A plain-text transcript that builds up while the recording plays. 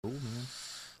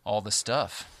all the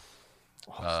stuff.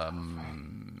 Oh, stuff.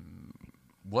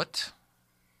 What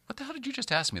the hell did you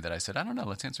just ask me that I said, I don't know,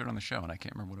 let's answer it on the show, and I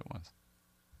can't remember what it was.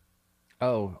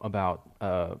 Oh, about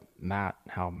Matt,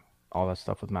 how all that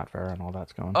stuff with Matt Farah and all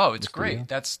that's going. Oh, it's The great.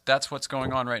 studio. That's what's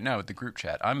going Cool. on right now with the group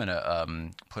chat. I'm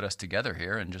gonna put us together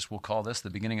here, and just we'll call this the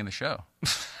beginning of the show.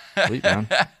 Sweet, man.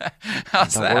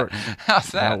 How's That that? works. How's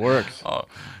That that? works. Oh,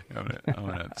 I'm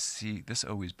gonna see. This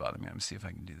always bothers me. I'm gonna see if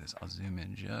I can do this. I'll zoom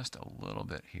in just a little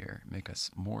bit here, make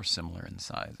us more similar in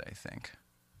size. I think.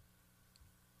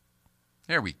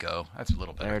 There we go. That's a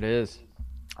little There better. it is.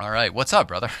 All right, what's up,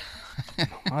 brother?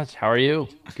 Much. How are you?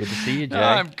 Good to see you, No, Jay.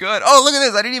 I'm good. Oh, look at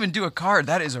this! I didn't even do a card.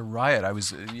 That is a riot. I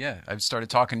was, I started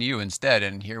talking to you instead,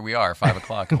 and here we are, 5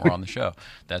 o'clock, and we're on the show.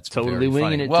 That's Totally very winging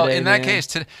funny. it Well, today, in that man. case,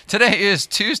 today is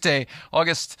Tuesday,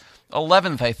 August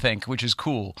 11th, I think, which is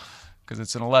cool because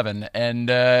it's an 11, and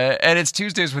it's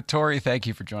Tuesdays with Tori. Thank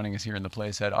you for joining us here in the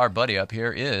playset. Our buddy up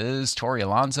here is Tori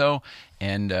Alonso,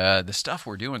 and the stuff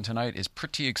we're doing tonight is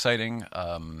pretty exciting.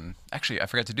 Actually, I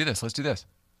forgot to do this. Let's do this.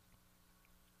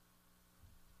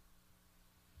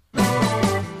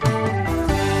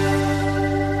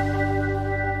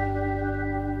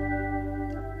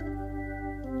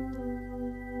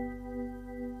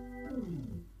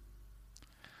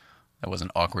 That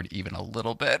wasn't awkward even a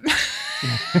little bit.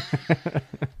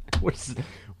 We're s-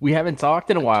 we haven't talked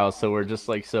in a while, so we're just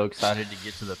like so excited to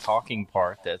get to the talking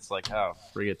part that's like, oh,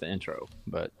 forget the intro.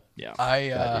 But yeah,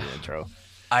 gotta do the intro.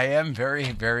 I am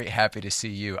very, very happy to see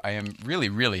you. I am really,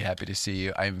 really happy to see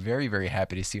you. I am very, very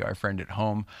happy to see our friend at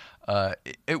home.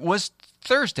 It was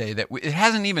Thursday it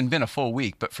hasn't even been a full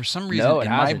week, but for some reason No, it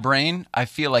in my hasn't. brain, I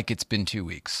feel like it's been 2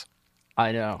 weeks.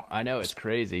 I know, it's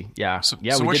crazy. Yeah, So,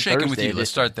 yeah, so we what's did shaking with Thursday you?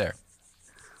 Let's edition. start there.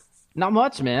 Not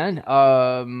much, man.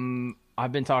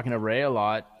 I've been talking to Ray a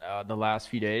lot the last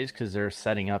few days because they're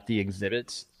setting up the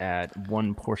exhibits at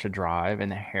One Porsche Drive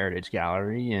and the Heritage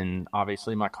Gallery, and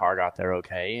obviously my car got there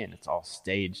okay, and it's all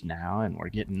staged now, and we're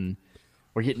getting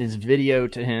his video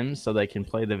to him so they can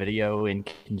play the video in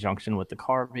conjunction with the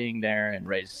car being there, and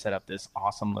Ray's set up this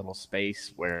awesome little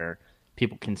space where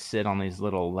people can sit on these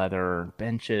little leather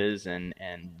benches and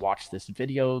watch this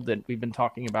video that we've been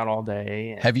talking about all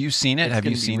day. And Have you seen it? it's Have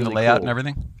going you to be seen the really layout and cool.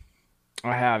 everything?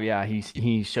 I have, yeah.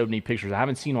 He showed me pictures. I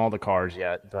haven't seen all the cars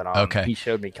yet, but Okay. he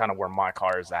showed me kind of where my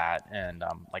car is at and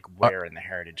like Uh, where in the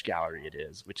Heritage Gallery it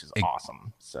is, which is e-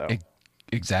 awesome. So e-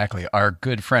 Exactly. Our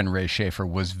good friend Ray Schaefer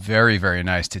was very, very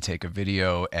nice to take a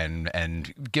video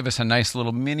and give us a nice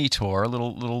little mini tour, a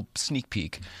little sneak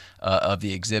peek of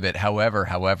the exhibit.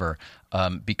 However,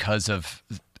 because of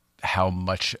how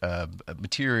much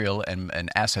material and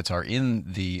assets are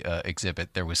in the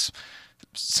exhibit, there was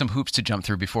some hoops to jump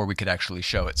through before we could actually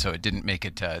show it. So it didn't make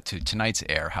it to tonight's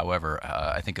air. However,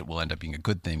 I think it will end up being a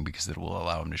good thing because it will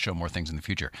allow him to show more things in the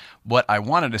future. What I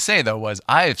wanted to say, though, was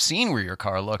I've seen where your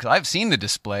car looks. I've seen the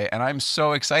display, and I'm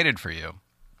so excited for you.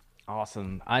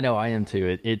 awesome. I know I am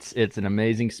too. It's an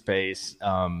amazing space.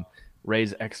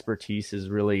 Ray's expertise is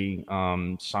really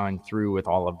shined through with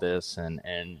all of this, and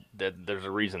there's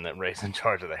a reason that Ray's in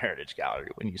charge of the Heritage Gallery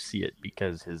when you see it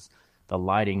because his the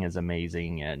lighting is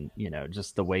amazing, and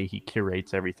just the way he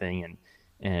curates everything,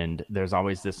 and there's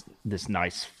always this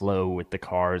nice flow with the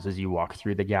cars as you walk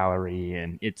through the gallery,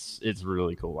 and it's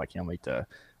really cool. I can't wait to.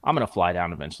 I'm gonna fly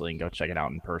down eventually and go check it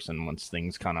out in person once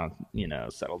things kind of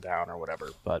settle down or whatever.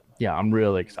 But yeah, I'm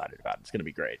really excited about it. It's gonna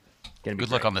be great. It's gonna be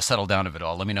Good luck great. on the settle down of it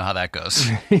all. Let me know how that goes.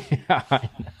 Yeah,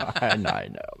 I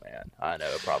know, man. I know.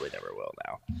 It probably never will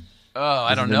now. Oh, I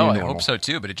This is don't the know. new I hope normal. so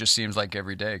too, but it just seems like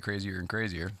every day crazier and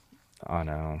crazier. I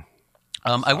know.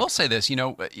 I will say Sucks.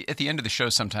 this, at the end of the show,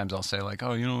 sometimes I'll say like,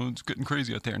 "Oh, it's getting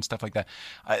crazy out there" and stuff like that.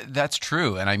 That's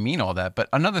true, and I mean all that. But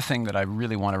another thing that I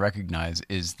really want to recognize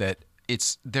is that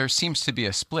there seems to be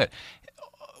a split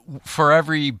for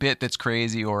every bit that's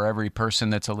crazy or every person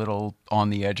that's a little on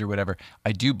the edge or whatever.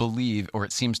 I do believe, or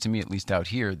it seems to me at least out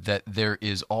here, that there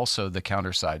is also the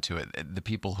counter side to it. The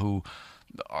people who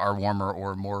are warmer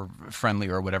or more friendly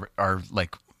or whatever are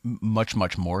like much,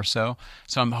 much more so.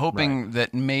 So I'm Right. hoping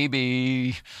that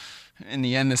maybe in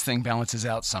the end this thing balances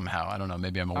out somehow. I don't know.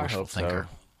 Maybe I'm a I wishful hope so. thinker.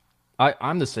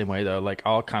 I'm the same way though. Like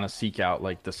I'll kind of seek out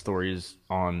like the stories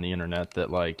on the internet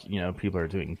that like people are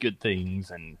doing good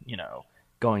things and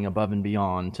going above and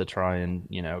beyond to try and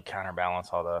counterbalance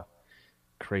all the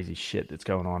crazy shit that's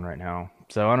going on right now.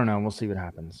 So I don't know. We'll see what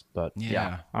happens. But yeah,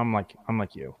 Yeah. I'm like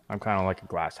you. I'm kind of like a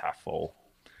glass half full.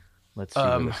 Let's see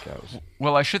where this goes.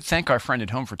 Well, I should thank our friend at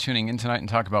home for tuning in tonight and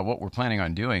talk about what we're planning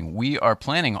on doing. We are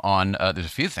planning on, there's a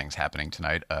few things happening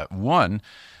tonight. One,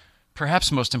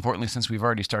 perhaps most importantly, since we've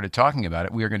already started talking about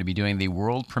it, we are going to be doing the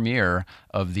world premiere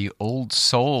of the Old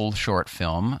Soul short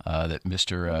film that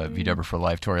Mr. VW for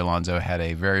Life, Tori Alonso, had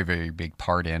a very, very big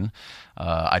part in.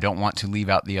 I don't want to leave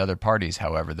out the other parties,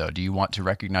 however, though. Do you want to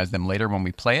recognize them later when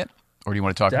we play it? Or do you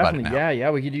want to talk about it Definitely, now? yeah,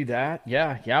 we could do that.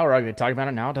 Yeah, or I could talk about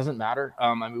it now. It doesn't matter.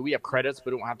 I mean, we have credits,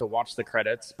 but we don't have to watch the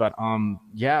credits. But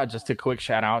yeah, just a quick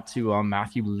shout out to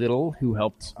Matthew Little, who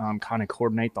helped kind of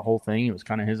coordinate the whole thing. It was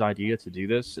kind of his idea to do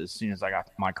this. As soon as I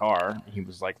got my car, he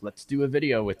was like, "Let's do a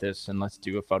video with this, and let's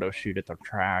do a photo shoot at the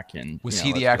track." And Was you know, he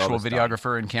let's the get all actual this done.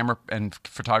 videographer and camera and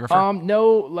photographer?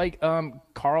 No, like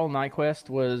Carl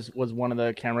Nyquist was one of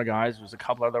the camera guys. There was a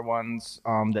couple other ones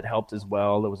that helped as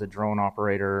well. There was a drone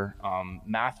operator.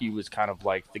 Matthew was kind of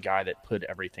like the guy that put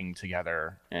everything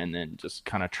together and then just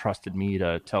kind of trusted me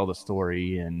to tell the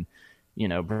story and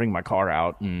bring my car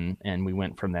out and we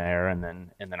went from there. And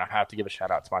then I have to give a shout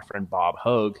out to my friend Bob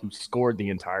Hogue, who scored the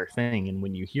entire thing. And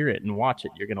when you hear it and watch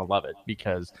it, you're gonna love it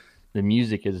because the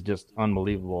music is just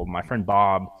unbelievable. My friend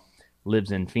Bob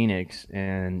lives in Phoenix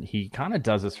and he kind of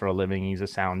does this for a living. He's a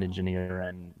sound engineer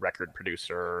and record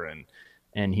producer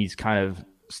and he's kind of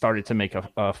started to make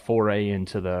a foray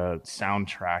into the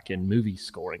soundtrack and movie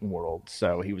scoring world.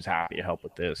 So he was happy to help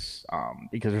with this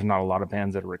because there's not a lot of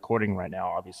bands that are recording right now,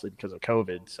 obviously because of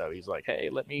COVID. So he's like, hey,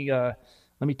 let me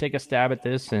take a stab at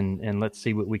this and let's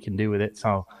see what we can do with it.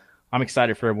 So I'm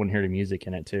excited for everyone to hear the music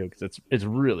in it too because it's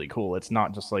really cool. It's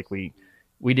not just like we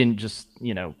didn't just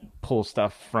pull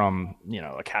stuff from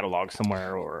a catalog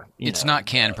somewhere or It's not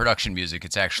canned production music.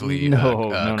 It's actually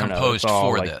no. composed It's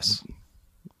all for like, this.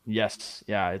 yes,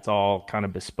 yeah, it's all kind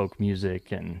of bespoke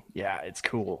music, and yeah, it's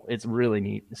cool. It's really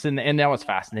neat. And that was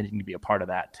fascinating to be a part of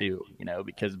that too,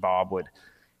 because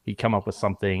he'd come up with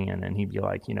something, and then he'd be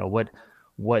like,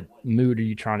 what mood are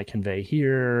you trying to convey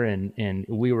here? And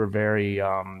we were very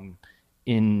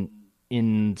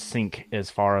in sync as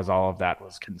far as all of that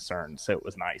was concerned. So it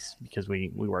was nice because we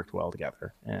worked well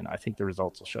together, and I think the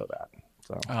results will show that.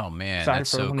 So Oh man, excited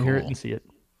that's for so everyone to hear it cool. and see it.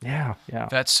 Yeah.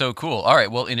 That's so cool. All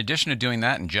right. Well, in addition to doing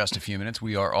that in just a few minutes,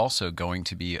 we are also going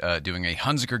to be doing a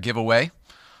Hunziker giveaway.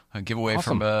 A giveaway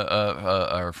from Awesome.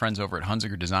 our friends over at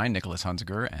Hunziker Design, Nicholas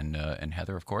Hunziker and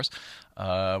Heather, of course.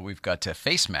 We've got a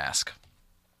face mask.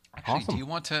 Actually, Awesome. do you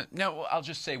want to? No, well, I'll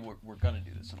just say we're going to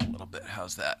do this in a little bit.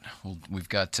 How's that? We've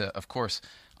got, of course,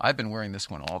 I've been wearing this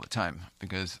one all the time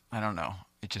because I don't know.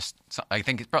 It just, I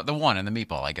think it's the one and the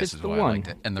meatball, I guess, It's is the why I one. liked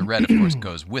it. And the red, of course,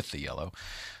 goes with the yellow.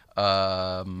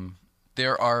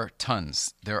 There are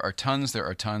tons. There are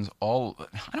tons. All,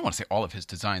 I don't want to say all of his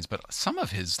designs, but some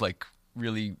of his like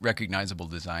really recognizable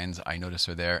designs I notice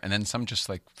are there, and then some just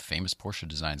like famous Porsche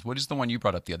designs. What is the one you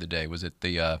brought up the other day? Was it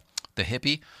the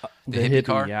hippie, The hippie hippie,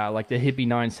 car? yeah, like the hippie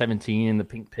 917 and the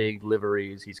pink pig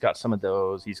liveries. He's got some of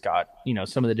those. He's got,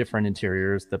 some of the different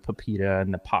interiors, the Pepita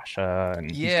and the Pasha, and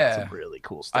he's got Yeah. some really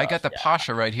cool stuff. I got the yeah.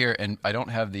 Pasha right here, and I don't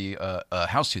have the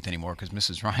Houndstooth anymore because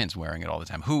Mrs. Ryan's wearing it all the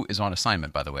time. Who is on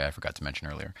assignment, by the way? I forgot to mention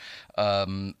earlier.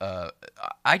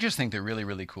 I just think they're really,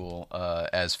 really cool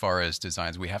as far as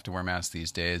designs. We have to wear masks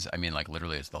these days. I mean, like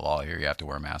literally, it's the law here. You have to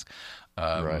wear a mask.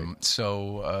 Right.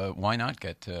 So why not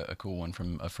get a cool one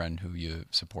from a friend who you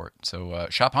support? So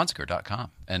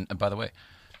shophunziker.com. And by the way,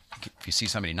 if you see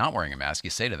somebody not wearing a mask, you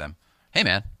say to them, "Hey,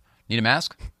 man, need a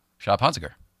mask?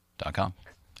 shophunziker.com."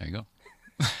 There you go.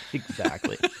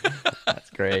 Exactly. That's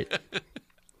great.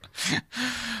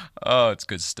 Oh, it's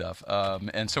good stuff.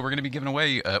 And so we're going to be giving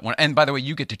away one. And by the way,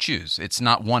 you get to choose. It's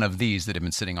not one of these that have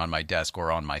been sitting on my desk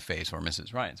or on my face or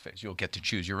Mrs. Ryan's face. You'll get to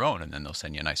choose your own, and then they'll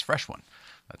send you a nice fresh one.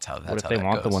 That's how What if how they that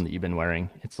want the goes. one that you've been wearing?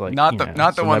 It's like Not the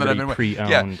one that I've been celebrity wearing.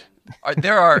 Yeah, pre-owned.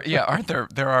 aren't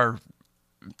there are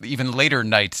even later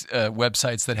night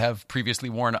websites that have previously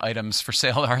worn items for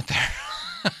sale, aren't there?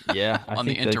 Yeah, I On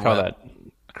the think they call interweb. that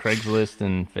Craigslist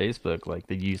and Facebook. Like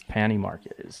the used panty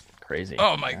market is crazy.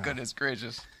 Oh my goodness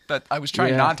gracious! That I was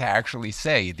trying Yeah. not to actually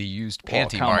say the used Well,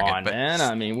 panty come market, on, but man.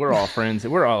 I mean, we're all friends.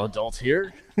 We're all adults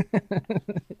here.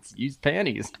 It's used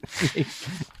panties. did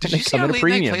They you see come how at a late night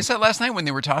premium. play set last night when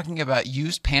they were talking about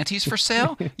used panties for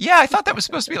sale? Yeah, I thought that was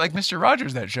supposed to be like Mr.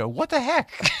 Rogers, that show. What the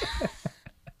heck?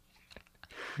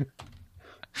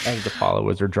 As the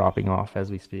followers are dropping off as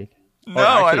we speak. No, Or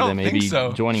actually, I don't they may think be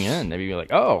so. joining in. Maybe be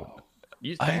like, "Oh,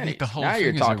 used I panties." think the whole now thing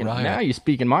you're is a talking. riot. Now you're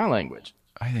speaking my language.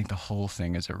 I think the whole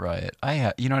thing is a riot.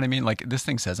 You know what I mean? Like this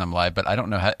thing says I'm live, but I don't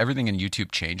know how everything in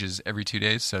YouTube changes every 2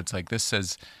 days. So it's like this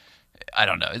says, I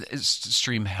don't know. It's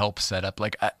stream help setup.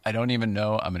 Like I don't even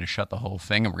know. I'm going to shut the whole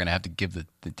thing, and we're going to have to give the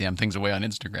damn things away on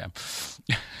Instagram.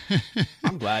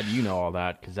 I'm glad you know all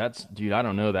that because that's, dude. I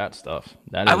don't know that stuff.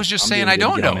 I was just saying I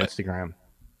don't on know it. Instagram.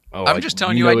 Oh, I'm just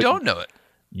telling you I don't know it.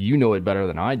 You know it better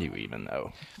than I do, even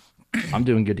though I'm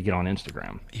doing good to get on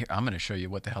Instagram. Here, I'm going to show you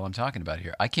what the hell I'm talking about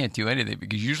here. I can't do anything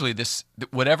because usually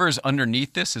whatever's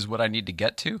underneath this is what I need to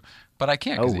get to, but I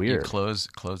can't because Oh, you weird. close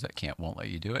that won't let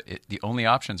you do it. The only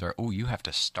options are, you have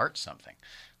to start something.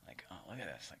 Like, oh, look at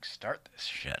this. Like, start this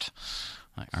shit.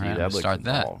 Like, all See, right, that I'm looks start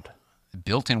involved. that.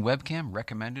 Built-in webcam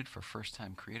recommended for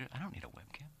first-time creators. I don't need a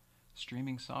webcam.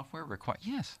 Streaming software required.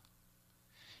 Yes.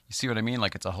 You see what I mean?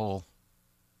 Like, it's a whole.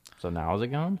 So now is it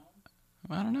gone?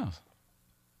 I don't know.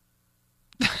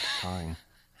 Fine.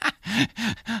 I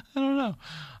don't know.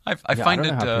 I I find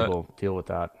don't know it. how people deal with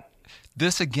that.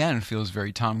 This again feels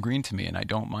very Tom Green to me, and I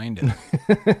don't mind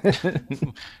it.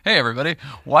 Hey, everybody,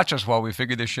 watch us while we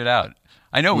figure this shit out.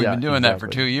 I know we've Yeah, been doing that for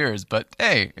exactly. 2 years, but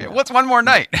hey, what's one more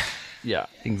night? Yeah,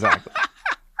 exactly.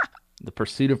 The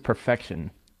pursuit of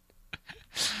perfection.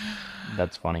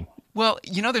 That's funny. Well,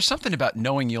 there's something about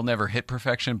knowing you'll never hit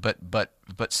perfection, but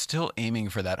still aiming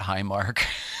for that high mark.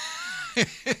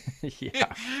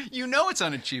 Yeah. It's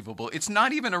unachievable. It's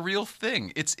not even a real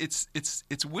thing. It's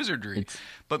wizardry.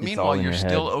 But it's meanwhile, all in you're your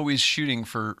still head. always shooting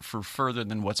for further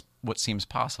than what seems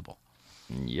possible.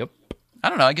 Yep. I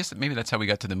don't know. I guess maybe that's how we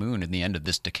got to the moon in the end of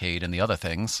this decade and the other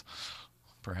things.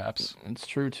 Perhaps. It's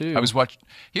true too. I was watching.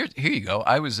 Here you go.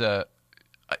 I was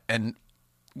and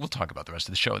we'll talk about the rest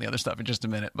of the show and the other stuff in just a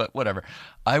minute. But whatever.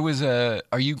 I was.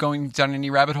 Are you going down any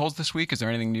rabbit holes this week? Is there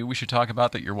anything new we should talk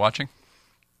about that you're watching?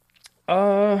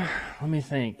 Let me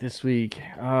think. This week,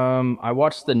 I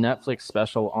watched the Netflix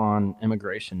special on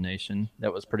Immigration Nation.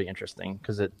 That was pretty interesting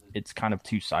because it's kind of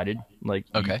two-sided. Like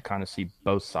you Okay. kind of see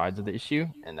both sides of the issue,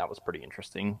 and that was pretty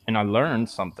interesting. And I learned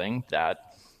something that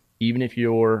even if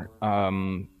you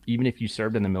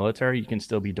served in the military, you can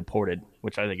still be deported,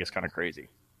 which I think is kind of crazy.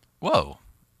 Whoa.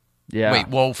 Yeah. Wait.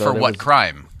 Well, So for there what was,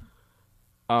 crime?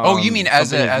 You mean as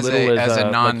something a little as a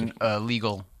like non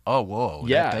legal? Oh, whoa.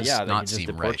 yeah, That does yeah, they not can just seem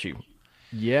deport right. you.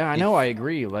 Yeah, I know. I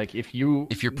agree. Like if you're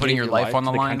putting your life on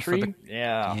the line for country,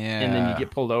 yeah, and then you get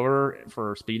pulled over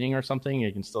for speeding or something,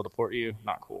 it can still deport you.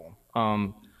 Not cool.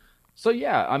 So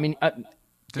yeah, I mean,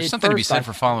 There's at something to be first said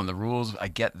for following the rules. I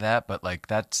get that, but like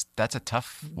that's a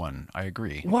tough one. I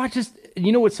agree. Well,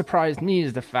 what surprised me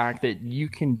is the fact that you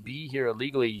can be here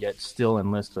illegally yet still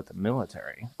enlist with the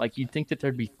military. Like you'd think that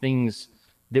there'd be things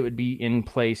that would be in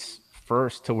place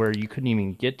first to where you couldn't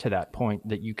even get to that point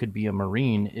that you could be a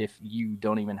Marine if you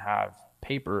don't even have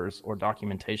papers or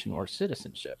documentation or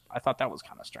citizenship. I thought that was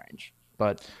kind of strange,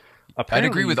 but I'd apparently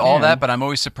agree you with all can. that, but I'm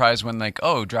always surprised when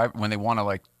when they want to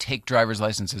like take driver's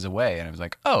licenses away, and I was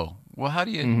like, oh, well, how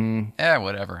do you? Mm-hmm.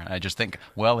 Whatever. And I just think,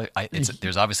 well,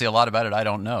 there's obviously a lot about it I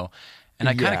don't know, and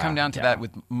I kind of come down to that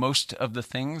with most of the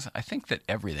things. I think that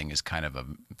everything is kind of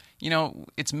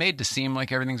it's made to seem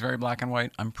like everything's very black and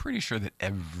white. I'm pretty sure that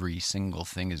every single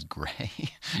thing is gray,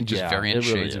 just Yeah, variant it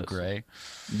really shades of is. gray.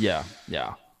 Yeah,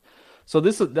 yeah. So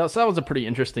that was a pretty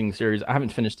interesting series. I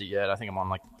haven't finished it yet. I think I'm on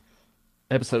like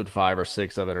episode 5 or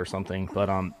 6 of it or something. But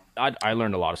I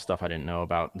learned a lot of stuff I didn't know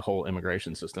about the whole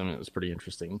immigration system. It was pretty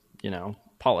interesting.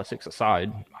 Politics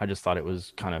aside, I just thought it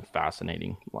was kind of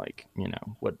fascinating. Like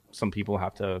what some people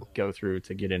have to go through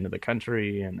to get into the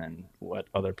country, and then what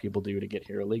other people do to get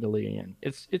here illegally. And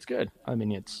it's good. I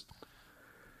mean, each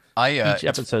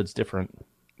episode's different.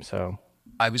 So.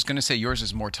 I was going to say yours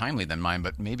is more timely than mine,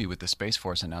 but maybe with the Space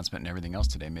Force announcement and everything else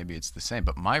today, maybe it's the same.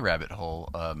 But my rabbit hole,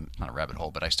 not a rabbit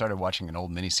hole, but I started watching an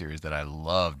old miniseries that I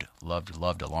loved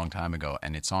a long time ago,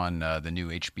 and it's on the new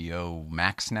HBO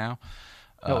Max now.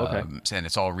 Okay. And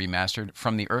it's all remastered.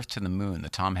 From the Earth to the Moon, the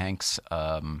Tom Hanks.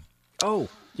 Oh,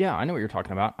 yeah, I know what you're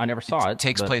talking about. I never saw it.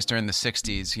 Takes place during the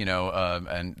 60s,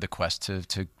 and the quest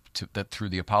to that through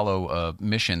the Apollo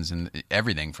missions and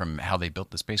everything from how they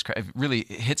built the spacecraft. It really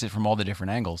hits it from all the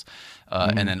different angles.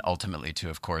 And then ultimately to,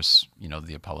 of course,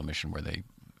 the Apollo mission where they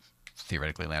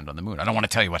theoretically land on the moon. I don't want to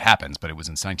tell you what happens, but it was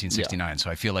in 1969, so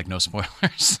I feel like no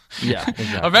spoilers. Yeah,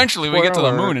 exactly. Eventually we get to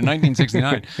the Spoiler moon in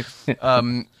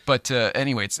 1969. But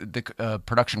anyway, it's the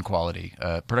production quality,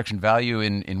 production value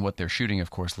in what they're shooting, of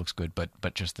course, looks good,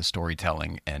 but just the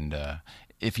storytelling. And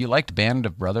if you liked Band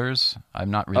of Brothers,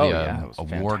 I'm not really it was a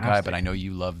war guy, fantastic. but I know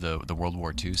you love the World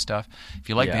War II stuff. If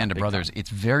you like Yeah, Band of big Brothers, time. it's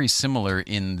very similar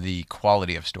in the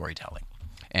quality of storytelling,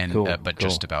 and Cool, but cool.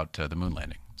 just about the moon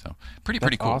landing. So pretty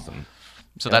That's cool. awesome.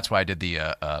 So that's why I did the.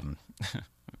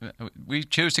 We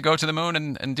choose to go to the moon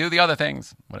and do the other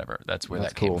things. Whatever. That's where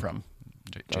That's that came cool. from.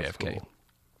 That's JFK. cool.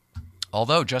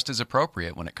 Although just as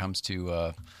appropriate when it comes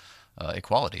to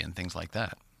equality and things like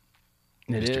that.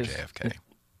 It Mr. is. JFK.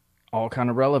 All kind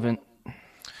of relevant.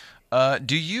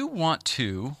 Do you want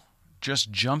to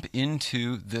just jump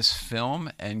into this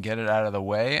film and get it out of the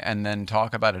way and then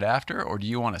talk about it after, or do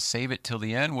you want to save it till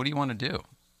the end? What do you want to do?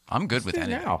 I'm good with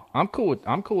anything. Now. I'm cool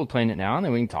with playing it now, and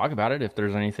then we can talk about it if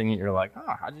there's anything that you're like,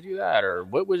 oh, how'd you do that, or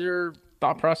what was your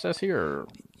thought process here?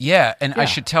 Yeah, and I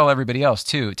should tell everybody else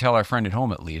too. Tell our friend at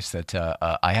home at least that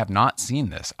I have not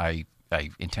seen this. I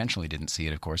intentionally didn't see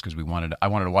it, of course, because I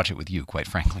wanted to watch it with you. Quite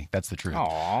frankly, that's the truth.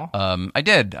 Aww. I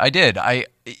did.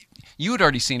 You had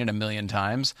already seen it a million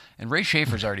times, and Ray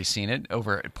Schaefer's already seen it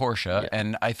over at Porsche. Yeah.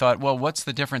 And I thought, well, what's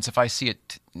the difference if I see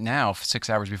it now, 6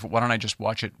 hours before? Why don't I just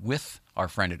watch it with our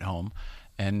friend at home,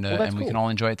 and we can all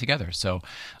enjoy it together? So,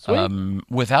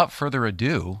 without further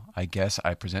ado, I guess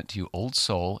I present to you Old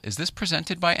Soul. Is this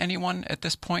presented by anyone at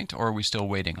this point, or are we still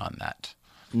waiting on that?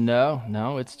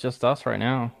 No, it's just us right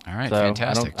now. All right,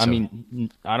 fantastic.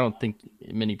 I don't think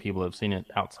many people have seen it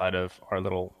outside of our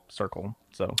little circle.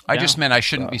 So I just meant I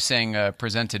shouldn't be saying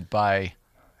presented by.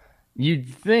 You'd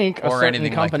think a certain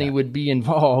company would be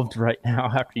involved right now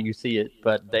after you see it,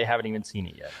 but they haven't even seen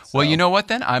it yet. So. Well, you know what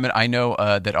then? I know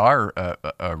that our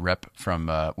rep from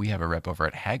we have a rep over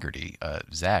at Haggerty,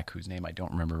 Zach, whose name I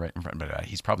don't remember right in front, but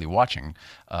he's probably watching.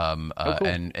 Cool.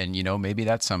 And you know, maybe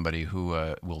that's somebody who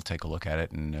will take a look at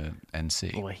it and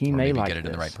see. Well, he may get it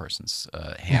in the right person's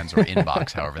hands or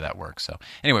inbox, however that works. So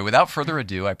anyway, without further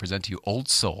ado, I present to you Old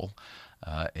Soul,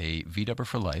 a VW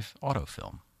for Life auto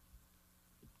film.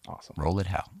 Awesome. Roll it,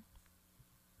 Hal.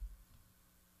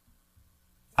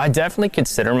 I definitely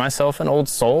consider myself an old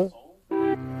soul.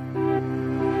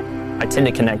 I tend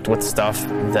to connect with stuff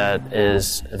that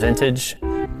is vintage.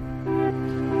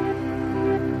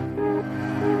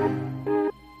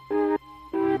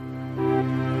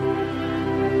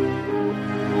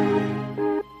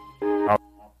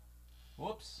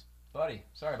 Whoops, buddy.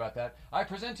 Sorry about that. I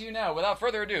present to you now, without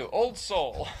further ado, Old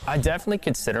Soul. I definitely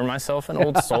consider myself an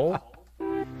old soul.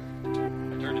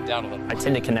 Turn it down a little. I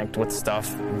tend to connect with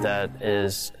stuff that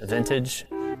is vintage.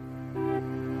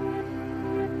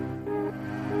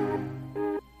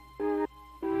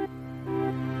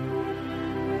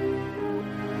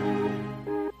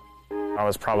 I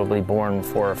was probably born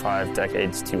 4 or 5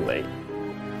 decades too late.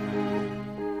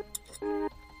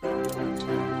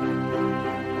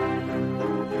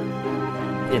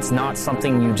 It's not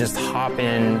something you just hop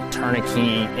in, turn a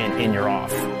key, and you're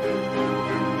off.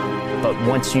 But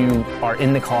once you are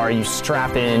in the car, you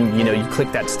strap in, you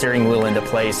click that steering wheel into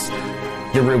place,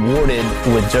 you're rewarded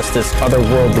with just this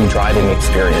otherworldly driving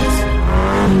experience.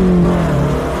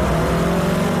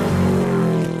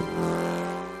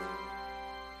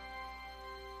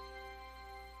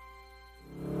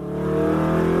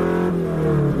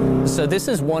 So this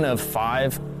is one of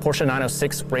 5 Porsche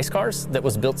 906 race cars that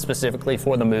was built specifically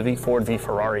for the movie Ford v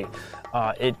Ferrari.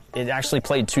 It actually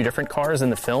played 2 different cars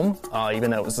in the film, even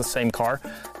though it was the same car.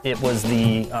 It was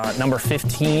the number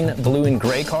 15 blue and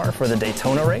gray car for the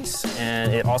Daytona race,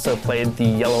 and it also played the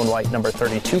yellow and white number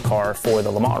 32 car for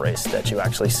the Le Mans race that you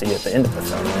actually see at the end of the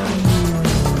film.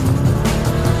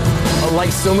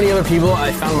 Like so many other people,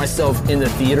 I found myself in the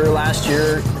theater last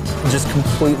year just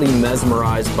completely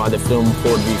mesmerized by the film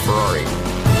Ford v Ferrari.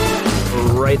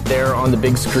 Right there on the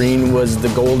big screen was the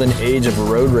golden age of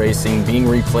road racing being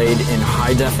replayed in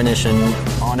high definition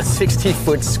on a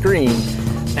 60-foot screen.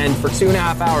 And for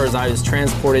 2.5 hours, I was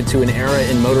transported to an era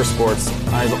in motorsports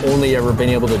I've only ever been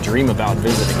able to dream about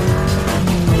visiting.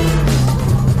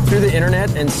 Through the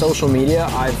internet and social media,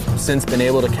 I've since been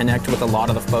able to connect with a lot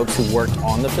of the folks who worked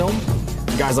on the film.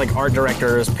 Guys like art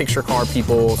directors, picture car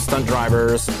people, stunt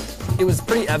drivers. It was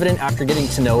pretty evident after getting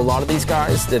to know a lot of these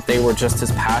guys that they were just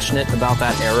as passionate about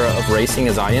that era of racing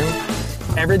as I am.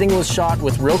 Everything was shot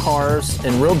with real cars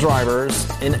and real drivers,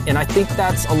 and I think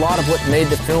that's a lot of what made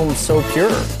the film so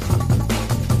pure.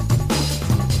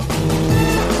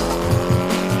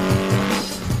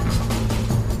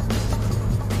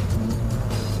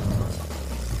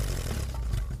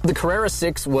 The Carrera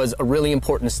 6 was a really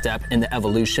important step in the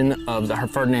evolution of the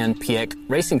Ferdinand Piëch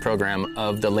racing program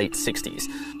of the late 60s.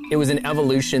 It was an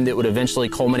evolution that would eventually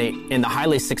culminate in the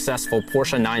highly successful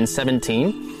Porsche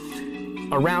 917.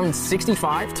 Around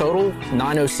 65 total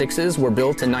 906s were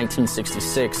built in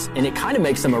 1966, and it kind of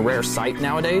makes them a rare sight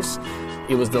nowadays.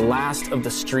 It was the last of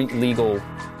the street-legal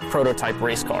prototype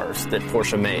race cars that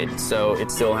Porsche made, so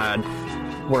it still had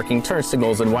working turn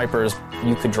signals and wipers.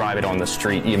 You could drive it on the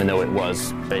street even though it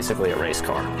was basically a race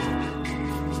car.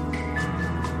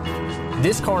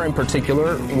 This car in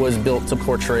particular was built to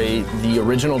portray the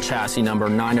original chassis number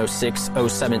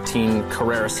 906017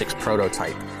 Carrera 6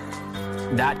 prototype.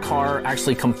 That car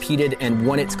actually competed and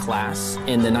won its class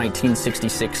in the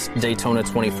 1966 Daytona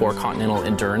 24 Continental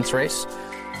Endurance race.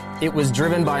 It was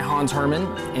driven by Hans Hermann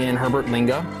and Herbert Linge,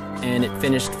 and it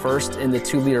finished first in the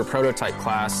 2-liter prototype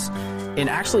class and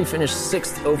actually finished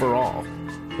 6th overall,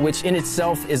 which in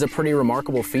itself is a pretty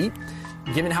remarkable feat,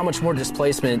 given how much more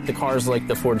displacement the cars like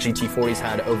the Ford GT40s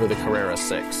had over the Carrera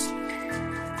 6.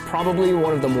 Probably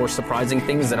one of the more surprising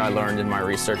things that I learned in my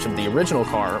research of the original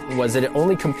car was that it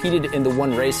only competed in the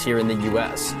one race here in the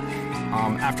US.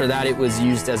 After that, it was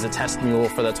used as a test mule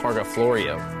for the Targa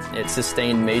Florio. It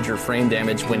sustained major frame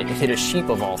damage when it hit a sheep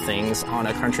of all things on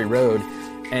a country road,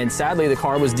 and sadly the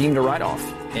car was deemed a write-off,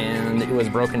 and it was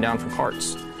broken down for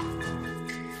parts.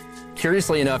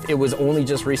 Curiously enough, it was only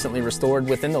just recently restored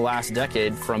within the last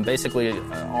decade from basically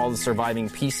all the surviving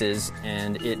pieces,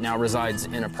 and it now resides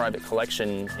in a private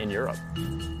collection in Europe.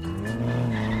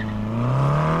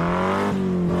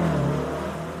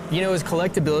 You know, as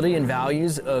collectability and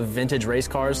values of vintage race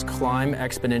cars climb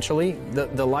exponentially,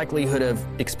 the likelihood of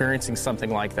experiencing something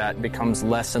like that becomes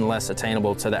less and less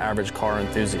attainable to the average car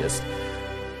enthusiast.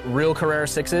 Real Carrera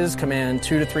 6s command $2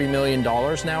 to $3 million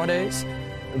nowadays,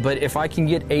 but if I can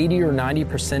get 80 or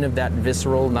 90% of that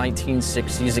visceral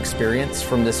 1960s experience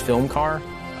from this film car,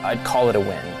 I'd call it a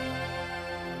win.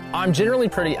 I'm generally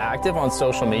pretty active on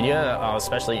social media,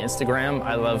 especially Instagram.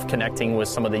 I love connecting with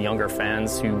some of the younger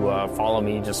fans who follow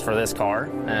me just for this car,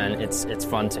 and it's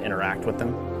fun to interact with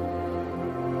them.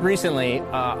 Recently,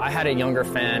 I had a younger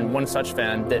fan, one such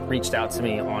fan, that reached out to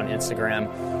me on Instagram,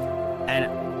 and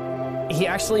he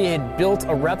actually had built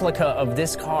a replica of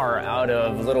this car out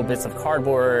of little bits of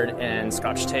cardboard and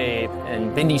Scotch tape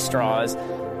and bendy straws.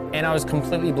 And I was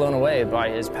completely blown away by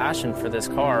his passion for this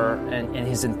car and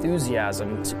his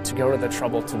enthusiasm to go to the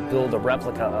trouble to build a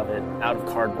replica of it out of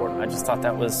cardboard. I just thought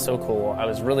that was so cool. I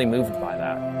was really moved by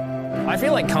that. I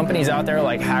feel like companies out there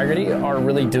like Hagerty are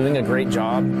really doing a great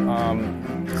job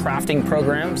crafting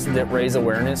programs that raise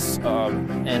awareness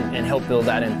and help build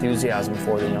that enthusiasm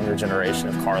for the younger generation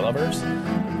of car lovers.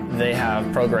 They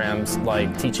have programs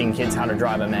like teaching kids how to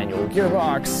drive a manual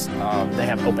gearbox. They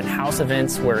have open house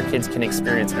events where kids can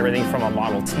experience everything from a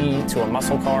Model T to a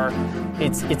muscle car.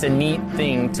 It's a neat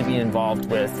thing to be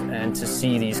involved with and to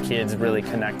see these kids really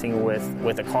connecting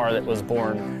with a car that was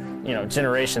born,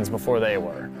 generations before they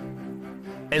were.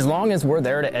 As long as we're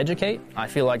there to educate, I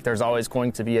feel like there's always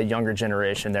going to be a younger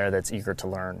generation there that's eager to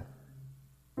learn.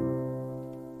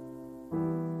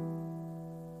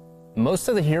 Most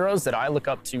of the heroes that I look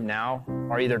up to now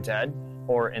are either dead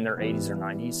or in their 80s or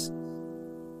 90s.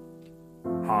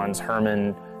 Hans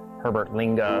Hermann, Herbert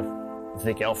Linge,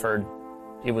 Vic Elford.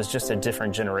 It was just a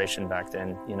different generation back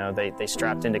then. They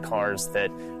strapped into cars that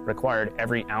required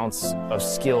every ounce of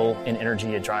skill and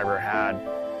energy a driver had,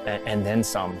 and then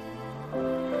some.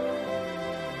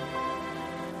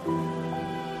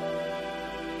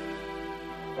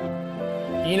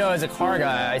 As a car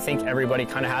guy, I think everybody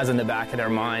kind of has in the back of their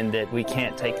mind that we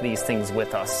can't take these things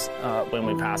with us when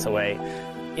we pass away.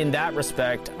 In that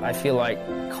respect, I feel like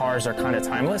cars are kind of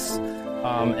timeless.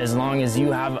 As long as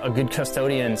you have a good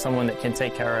custodian, someone that can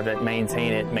take care of it,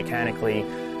 maintain it mechanically,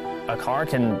 a car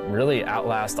can really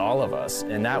outlast all of us.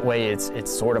 And that way,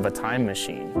 it's sort of a time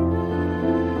machine.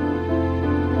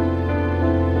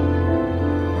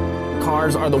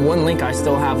 Cars are the one link I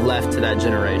still have left to that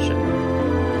generation.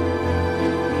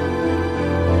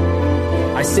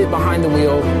 I sit behind the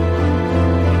wheel,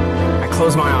 I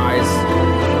close my eyes,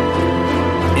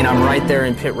 and I'm right there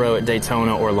in pit row at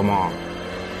Daytona or Le Mans.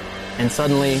 And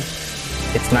suddenly,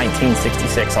 it's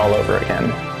 1966 all over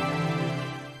again.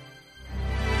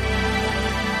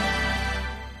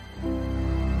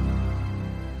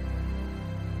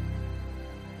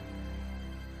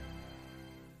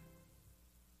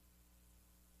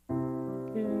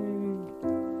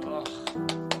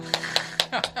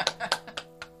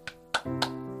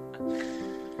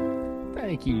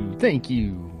 Thank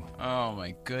you. Oh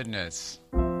my goodness.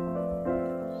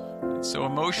 It's so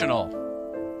emotional.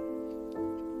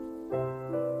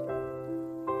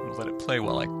 I'll let it play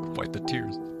while I wipe the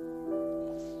tears.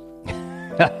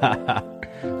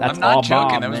 That's I'm not all joking,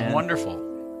 Bob, that was man.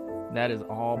 wonderful. That is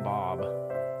all Bob.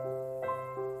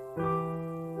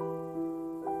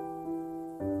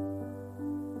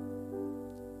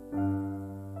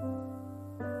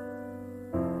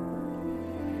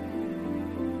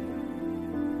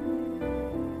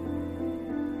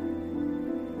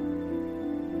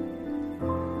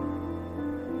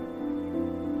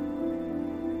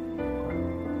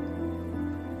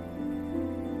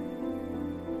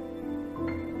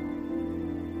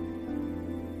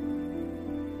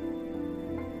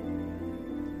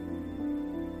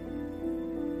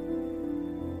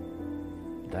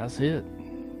 That's it.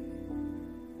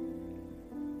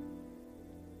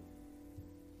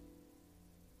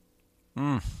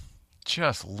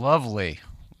 just lovely.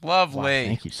 Wow, Lovely.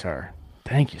 thank you, sir.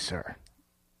 Thank you, sir.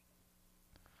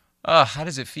 How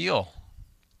does it feel?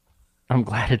 I'm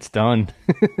glad it's done.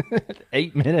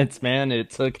 8 minutes, man. It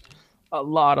took a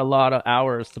lot of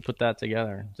hours to put that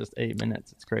together. Just 8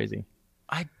 minutes. It's crazy.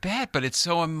 I bet, but it's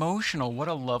so emotional. What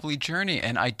a lovely journey.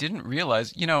 And I didn't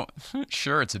realize,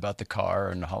 sure, it's about the car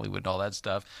and Hollywood and all that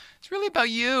stuff. It's really about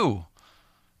you.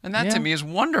 And that to Yeah. me is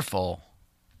wonderful.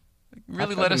 It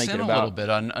really tried let to us make in it a about- little bit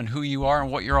on who you are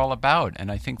and what you're all about. And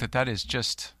I think that is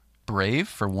just brave,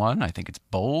 for one. I think it's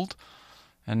bold.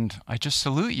 And I just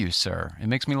salute you, sir. It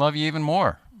makes me love you even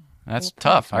more. That's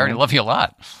tough. I already man. love you a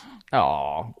lot.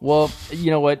 Oh, well,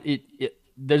 you know what?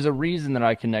 There's a reason that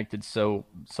I connected so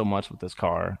much with this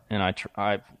car, and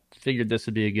I figured this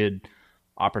would be a good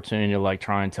opportunity to like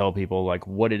try and tell people like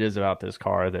what it is about this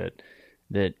car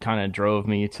that kind of drove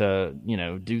me to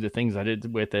do the things I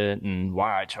did with it, and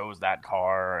why I chose that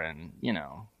car, and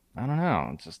I don't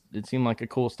know, it seemed like a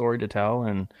cool story to tell,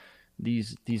 and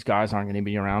these guys aren't going to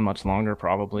be around much longer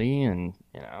probably, and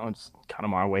it's kind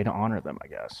of my way to honor them, I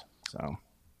guess. So.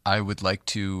 I would like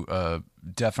to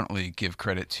definitely give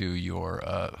credit to your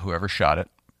whoever shot it.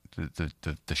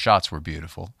 The shots were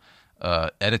beautiful.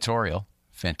 Editorial,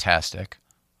 fantastic.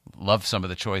 Love some of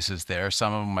the choices there.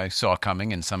 Some of them I saw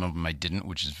coming, and some of them I didn't,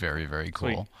 which is very, very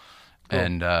cool. Cool.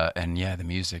 And yeah, the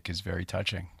music is very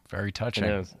touching, very touching.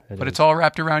 It is. But it's all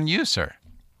wrapped around you, sir.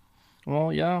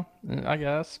 Well, yeah, I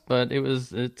guess, but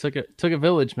it took a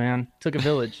village, man. It took a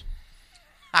village.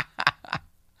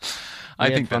 I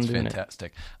had think fun that's doing it.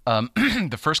 fantastic.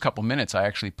 The first couple minutes I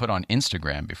actually put on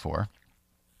Instagram before.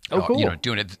 Oh, cool.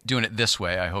 Doing it this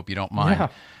way. I hope you don't mind. Yeah.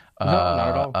 No, not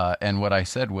at all. And what I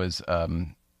said was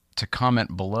to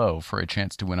comment below for a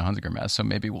chance to win a Hunziker mask. So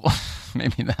maybe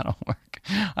maybe that'll work.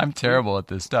 I'm terrible at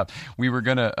this stuff. We were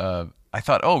gonna. I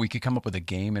thought, we could come up with a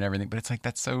game and everything, but it's like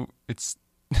it's.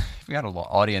 If we had an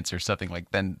audience or something like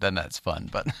then that's fun,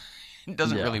 but it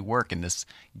doesn't Yeah. really work in this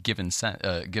given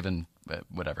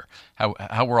whatever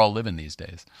how we're all living these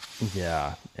days.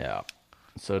 Yeah.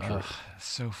 So true.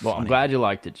 So funny. Well, I'm glad you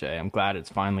liked it, Jay. I'm glad it's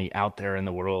finally out there in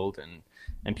the world,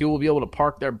 and people will be able to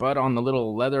park their butt on the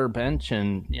little leather bench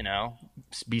and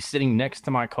be sitting next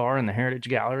to my car in the Heritage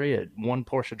Gallery at One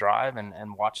Porsche Drive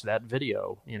and watch that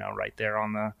video. Right there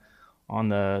on the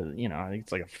I think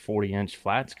it's like a 40-inch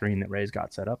flat screen that Ray's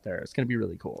got set up there. It's gonna be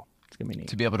really cool. It's gonna be neat.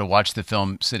 To be able to watch the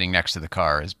film sitting next to the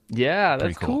car is Yeah,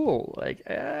 that's pretty cool. cool. Like,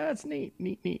 that's neat.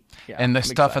 Yeah, and the I'm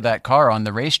stuff excited. of that car on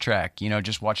the racetrack,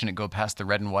 just watching it go past the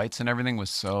red and whites and everything was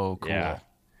so cool. Yeah.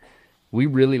 We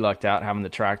really lucked out having the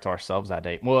track to ourselves that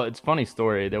day. Well, it's a funny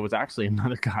story. There was actually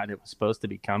another guy that was supposed to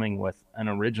be coming with an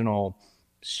original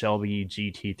Shelby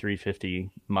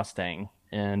GT350 Mustang,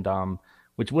 and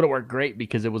which would have worked great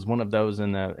because it was one of those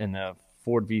in the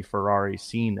Ford v Ferrari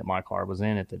scene that my car was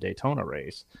in at the Daytona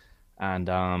race. And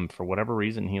for whatever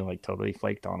reason, he like totally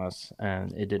flaked on us,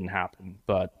 and it didn't happen.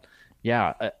 But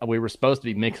yeah, we were supposed to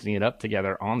be mixing it up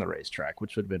together on the racetrack,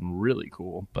 which would have been really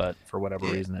cool. But for whatever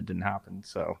reason, it didn't happen.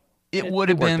 So It would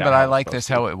have worked been, out but how I it was like supposed this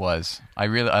to. how it was. I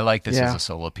like this Yeah. as a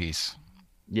solo piece.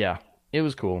 Yeah, it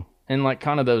was cool. And like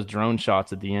kind of those drone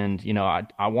shots at the end,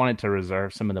 I wanted to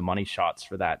reserve some of the money shots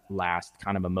for that last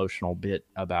kind of emotional bit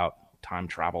about time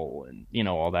travel and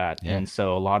all that. Yeah. And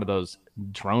so a lot of those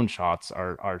drone shots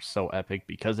are so epic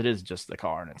because it is just the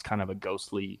car and it's kind of a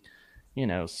ghostly,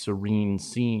 serene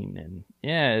scene. And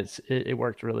yeah, it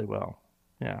worked really well.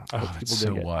 Yeah, I hope people It's so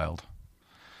dig it. wild.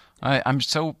 I'm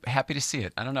so happy to see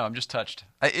it. I don't know. I'm just touched.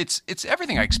 It's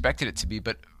everything I expected it to be,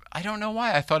 but I don't know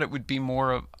why. I thought it would be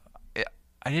more of.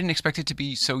 I didn't expect it to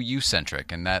be so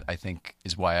you-centric, and that I think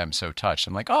is why I'm so touched.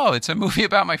 I'm like, it's a movie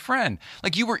about my friend.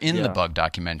 Like you were in the Yeah. Bug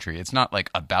documentary. It's not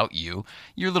like about you.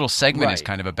 Your little segment is Right.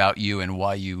 kind of about you and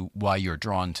why you're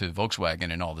drawn to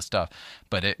Volkswagen and all the stuff.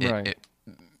 But Right.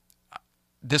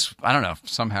 this I don't know,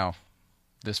 somehow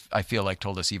this I feel like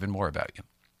told us even more about you.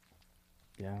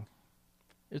 Yeah,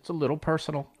 it's a little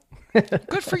personal.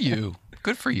 Good for you.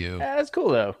 Good for you. Yeah, it's cool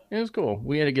though. It was cool.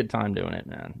 We had a good time doing it,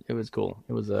 man. It was cool.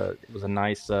 It was a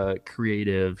nice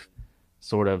creative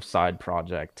sort of side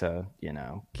project to,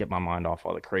 get my mind off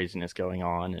all the craziness going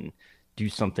on and do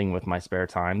something with my spare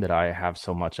time that I have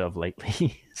so much of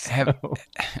lately. Have, So,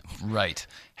 right.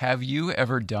 Have you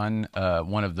ever done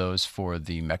one of those for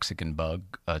the Mexican Bug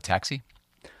taxi?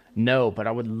 no, but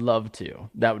I would love to.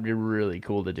 That would be really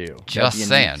cool to do. Just That'd be a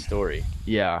saying. neat story.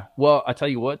 Yeah. Well, I tell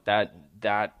you what, that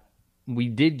we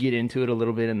did get into it a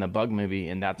little bit in the Bug movie,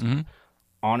 and that's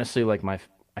honestly like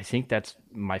I think that's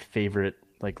my favorite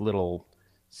like little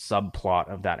subplot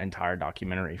of that entire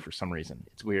documentary for some reason.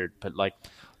 It's weird, but like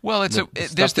Well,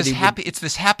 there's this happy. It's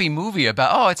this happy movie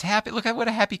about, oh, it's happy. Look at what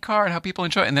a happy car and how people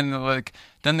enjoy it. And then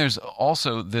then there's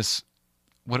also this.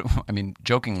 What I mean,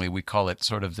 jokingly, we call it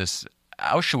sort of this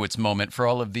Auschwitz moment for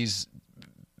all of these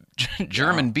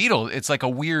German Beetle. It's like a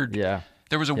weird. Yeah.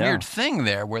 There was a weird thing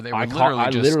there where they were I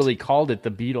literally called it the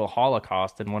Beetle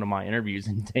Holocaust in one of my interviews,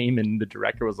 and Damon, the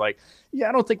director, was like, "Yeah,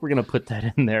 I don't think we're gonna put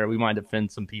that in there. We might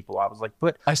offend some people." I was like,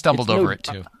 "But I stumbled over it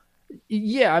too."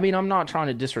 Yeah, I mean, I'm not trying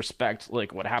to disrespect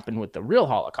like what happened with the real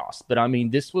Holocaust, but I mean,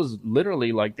 this was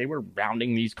literally like they were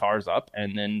rounding these cars up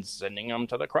and then sending them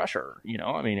to the crusher. You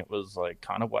know, I mean, it was like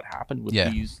kind of what happened with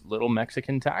these little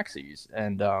Mexican taxis,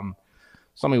 and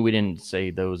something we didn't say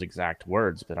those exact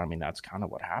words, but I mean, that's kind of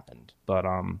what happened. But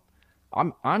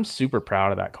I'm super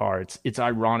proud of that car. It's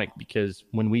ironic because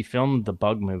when we filmed the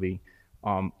Bug movie,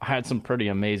 I had some pretty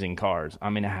amazing cars. I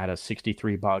mean, I had a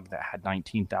 63 Bug that had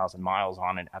 19,000 miles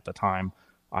on it at the time.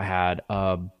 I had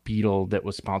a Beetle that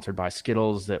was sponsored by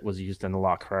Skittles that was used in the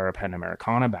La Carrera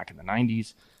Panamericana back in the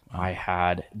 90s. Wow. I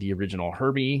had the original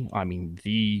Herbie. I mean,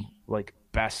 the like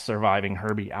best surviving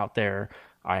Herbie out there.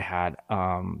 I had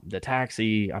the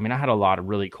Taxi. I mean, I had a lot of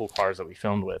really cool cars that we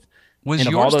filmed with. Was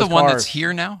yours the one that's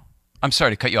here now? I'm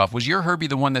sorry to cut you off. Was your Herbie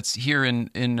the one that's here in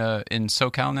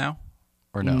SoCal now?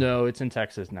 Or no? No, it's in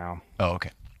Texas now. Oh, okay.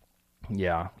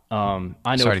 Yeah. I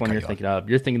know which one you're thinking of.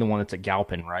 You're thinking the one that's at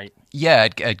Galpin, right? Yeah,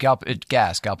 at Galpin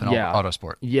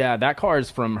Autosport. Yeah, that car is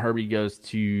from Herbie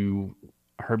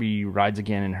Rides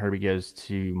Again and Herbie Goes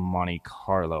to Monte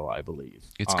Carlo, I believe.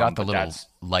 It's got the little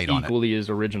light on it. Equally as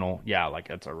original. Yeah, like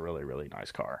it's a really, really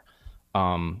nice car.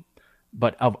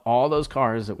 But of all those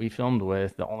cars that we filmed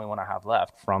with, the only one I have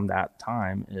left from that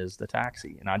time is the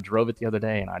Taxi. And I drove it the other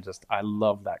day, and I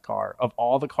love that car. Of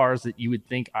all the cars that you would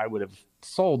think I would have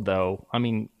sold, though, I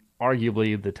mean,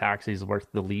 arguably the Taxi is worth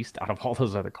the least out of all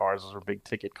those other cars. Those are big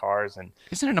ticket cars. And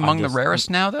isn't it among the rarest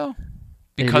now, though?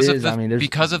 Because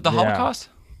of the Holocaust?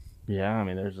 Yeah, I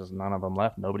mean, there's just none of them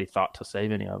left. Nobody thought to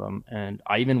save any of them. And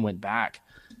I even went back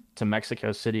to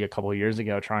Mexico City a couple of years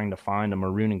ago trying to find a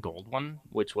maroon and gold one,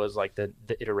 which was like the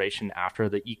iteration after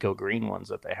the eco green ones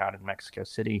that they had in Mexico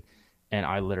City. And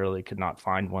I literally could not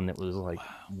find one that was like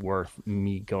worth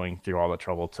me going through all the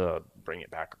trouble to bring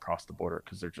it back across the border,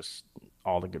 because they're just,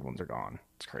 all the good ones are gone.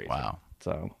 It's crazy. Wow.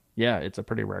 So yeah, it's a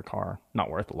pretty rare car. Not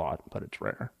worth a lot, but it's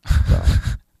rare. So.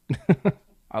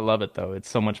 I love it though. It's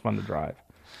so much fun to drive.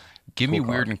 Give me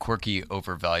weird and quirky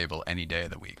over valuable any day of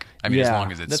the week. I mean, as long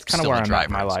as it's that's kind of still where a I'm driver at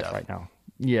in my life stuff. right now.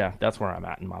 Yeah, that's where I'm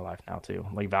at in my life now too.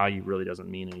 Like, value really doesn't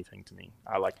mean anything to me.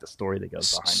 I like the story that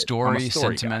goes behind it. Story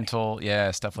Sentimental,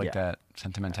 guy. Stuff like that.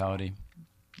 Sentimentality.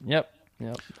 Yep,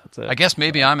 that's it. I guess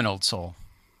maybe I'm an old soul.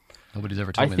 Nobody's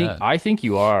ever told me that. I think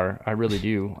you are. I really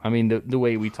do. I mean, the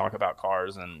way we talk about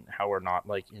cars and how we're not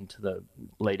like into the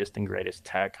latest and greatest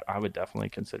tech, I would definitely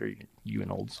consider you an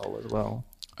old soul as well.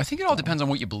 I think it all depends on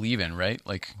what you believe in, right?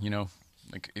 Like, you know,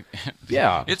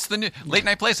 yeah. It's the new Late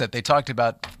Night Playset. They talked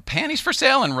about panties for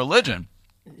sale and religion.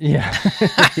 Yeah.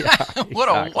 What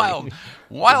a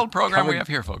wild program we have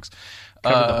here, folks.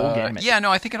 Covered the whole gamut. Yeah,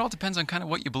 no, I think it all depends on kind of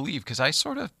what you believe, because I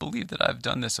sort of believe that I've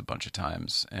done this a bunch of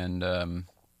times, and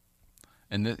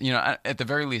you know, at the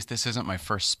very least, this isn't my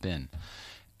first spin.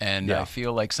 And I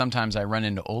feel like sometimes I run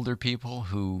into older people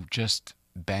who just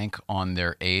bank on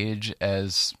their age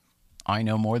as I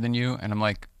know more than you, and I'm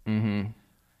like,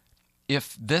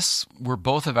 if this were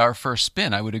both of our first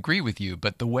spin, I would agree with you.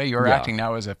 But the way you're acting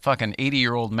now as a fucking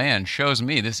 80-year-old man shows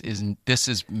me this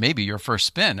is maybe your first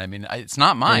spin. I mean, it's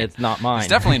not mine. And it's not mine. It's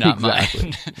definitely not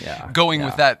mine. Going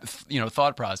with that,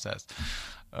 thought process.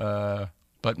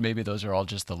 But maybe those are all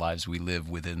just the lives we live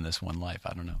within this one life.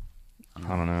 I don't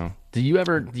know. Do you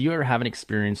ever have an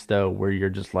experience though where you're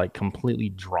just like completely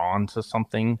drawn to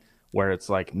something, where it's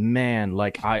like, man,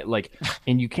 like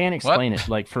and you can't explain it?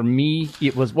 Like, for me,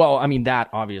 it was, well, I mean, that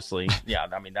obviously, yeah,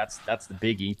 I mean, that's the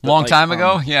biggie. Long time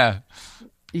ago, yeah.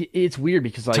 It's weird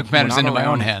because like took matters into my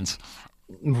own hands.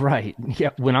 Right.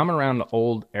 Yeah. When I'm around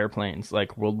old airplanes,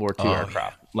 like World War II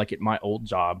aircraft, like at my old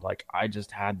job, like I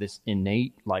just had this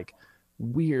innate like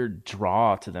weird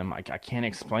draw to them. Like, I can't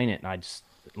explain it, and I just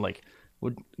like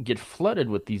would get flooded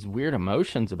with these weird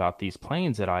emotions about these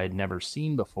planes that I had never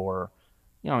seen before.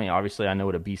 You know, I mean, obviously I know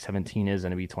what a B-17 is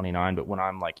and a B-29, but when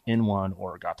I'm like in one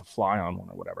or got to fly on one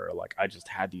or whatever, like I just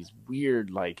had these weird,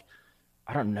 like,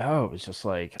 I don't know, it was just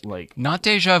like not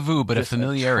deja vu, but a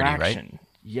familiarity, attraction. Right?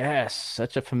 Yes,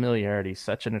 such a familiarity,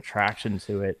 such an attraction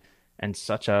to it, and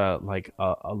such a like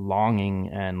a longing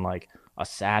and like a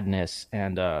sadness,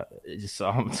 and I'm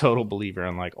a total believer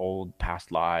in like old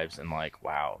past lives, and like,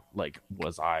 wow, like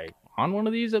was I on one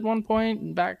of these at one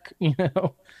point back, you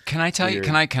know. Can I tell you?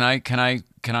 Weird.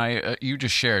 Can I? You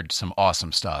just shared some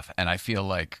awesome stuff, and I feel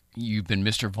like you've been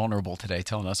Mr. Vulnerable today,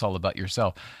 telling us all about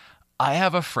yourself. I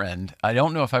have a friend. I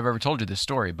don't know if I've ever told you this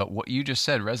story, but what you just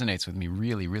said resonates with me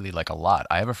really, really like a lot.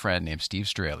 I have a friend named Steve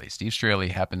Straley. Steve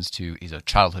Straley he's a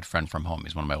childhood friend from home.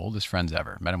 He's one of my oldest friends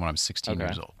ever. Met him when I was 16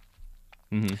 years old.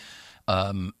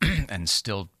 And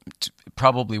still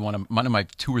probably one of my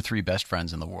 2 or 3 best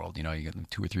friends in the world. You know, you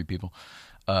get 2 or 3 people.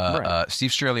 Right.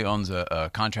 Steve Straley owns a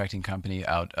contracting company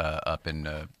up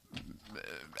in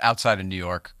outside of New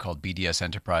York called BDS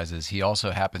Enterprises. He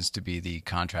also happens to be the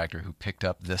contractor who picked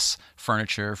up this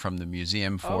furniture from the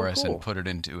museum for us cool. and put it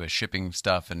into a shipping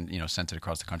stuff and, you know, sent it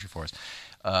across the country for us.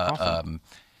 Awesome.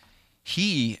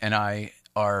 He and I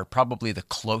are probably the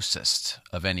closest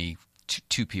of any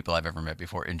two people I've ever met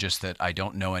before, in just that I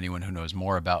don't know anyone who knows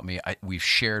more about me. We've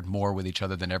shared more with each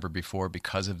other than ever before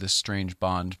because of this strange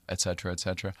bond, et cetera, et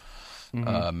cetera.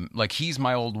 Like he's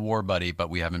my old war buddy, but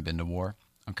we haven't been to war.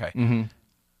 Okay.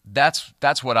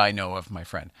 That's what I know of my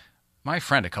friend. My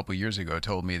friend a couple years ago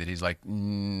told me that he's like,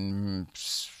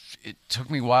 it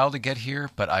took me a while to get here,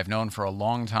 but I've known for a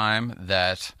long time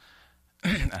that,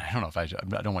 I don't know if I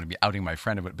don't want to be outing my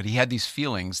friend, but he had these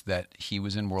feelings that he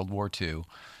was in World War II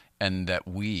and that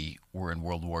we were in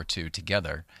World War II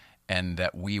together and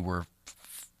that we were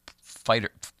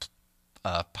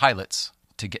pilots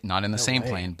to get, not in the same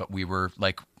plane, but we were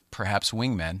like perhaps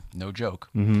wingmen, no joke.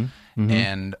 And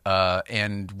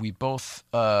we both,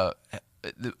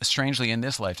 strangely in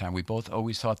this lifetime, we both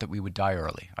always thought that we would die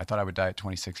early. I thought I would die at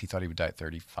 26. He thought he would die at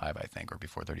 35, I think, or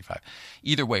before 35.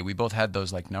 Either way, we both had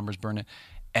those like numbers burning.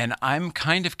 And I'm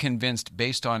kind of convinced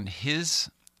based on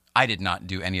I did not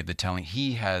do any of the telling.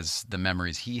 He has the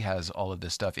memories. He has all of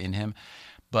this stuff in him.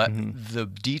 But the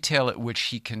detail at which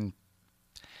he can,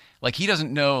 like, he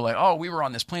doesn't know, like, oh, we were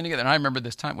on this plane together and I remember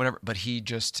this time, whatever. But he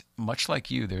just, much like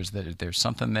you, there's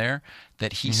something there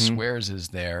that he swears is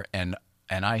there. And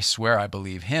I swear I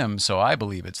believe him, so I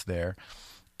believe it's there.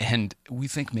 And we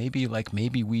think maybe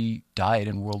we died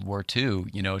in World War II,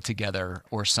 you know, together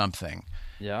or something.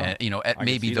 Yeah. You know, at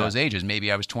maybe those ages.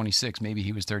 Maybe I was 26. Maybe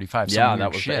he was 35. Yeah,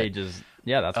 that was the ages.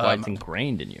 Yeah, that's why it's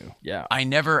ingrained in you. Yeah. I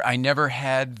never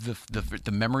had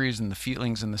the memories and the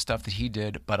feelings and the stuff that he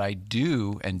did, but I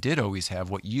do and did always have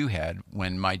what you had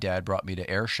when my dad brought me to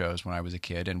air shows when I was a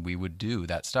kid, and we would do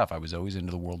that stuff. I was always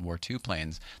into the World War II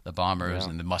planes, the bombers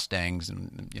and the Mustangs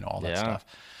and, you know, all that stuff.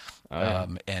 Oh, yeah.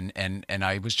 And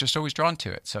I was just always drawn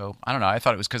to it. So I don't know. I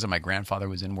thought it was because of my grandfather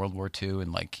was in World War II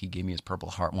and like he gave me his Purple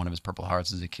Heart, one of his Purple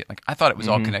Hearts as a kid. Like I thought it was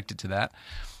all connected to that.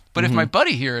 But if my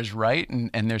buddy here is right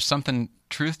and there's something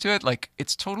truth to it, like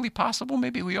it's totally possible.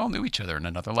 Maybe we all knew each other in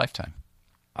another lifetime.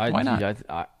 Why not? Dude,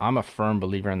 I'm a firm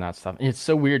believer in that stuff. It's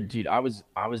so weird, dude. I was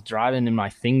driving in my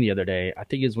thing the other day. I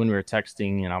think it was when we were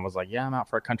texting and I was like, yeah, I'm out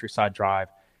for a countryside drive.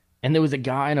 And there was a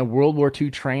guy in a World War II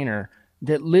trainer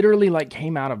that literally like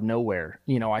came out of nowhere.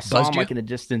 You know, I saw him like in the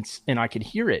distance and I could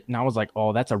hear it. And I was like,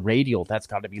 oh, that's a radial. That's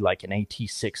got to be like an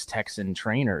AT-6 Texan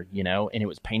trainer, you know? And it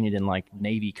was painted in like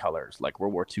Navy colors, like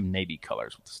World War II Navy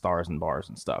colors with the stars and bars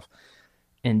and stuff.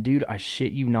 And dude, I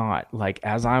shit you not, like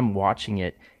as I'm watching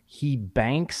it, he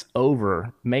banks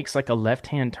over, makes like a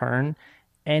left-hand turn,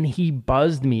 and he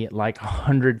buzzed me at like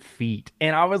 100 feet.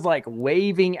 And I was like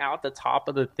waving out the top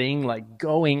of the thing, like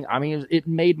going, I mean, it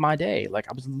made my day. Like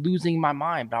I was losing my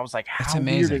mind, but I was like, how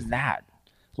weird is that?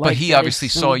 Like, but he obviously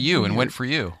saw you and went for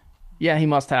you. Yeah, he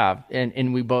must have.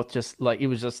 And we both just like, it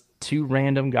was just 2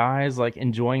 random guys like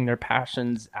enjoying their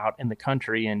passions out in the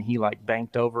country. And he like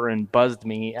banked over and buzzed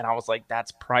me. And I was like,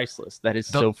 that's priceless. That is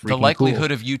so freaking The likelihood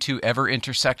cool. of you two ever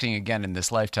intersecting again in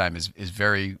this lifetime is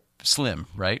very slim,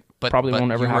 right? But probably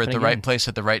won't ever you were happen at the again. right place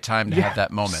at the right time to have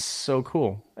that moment. So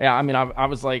cool. Yeah, I mean, I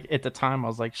was like, at the time, I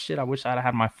was like, shit, I wish I'd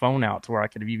had my phone out to where I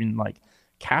could have even like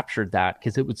captured that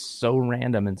because it was so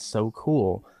random and so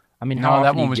cool. I mean, how that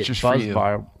often one you was get just for buzzed you.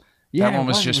 by? Yeah, that one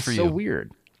was just for you. So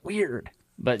weird.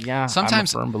 But yeah,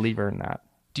 sometimes I'm a firm believer in that.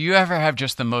 Do you ever have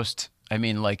just the most? I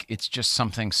mean, like it's just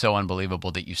something so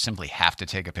unbelievable that you simply have to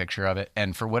take a picture of it,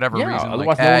 and for whatever reason,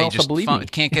 otherwise like, no one you else just will believe me.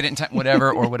 can't get it in time,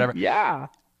 whatever or whatever. Yeah.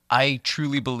 I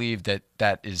truly believe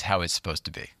that is how it's supposed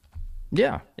to be.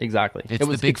 Yeah, exactly. It's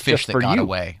the big fish that got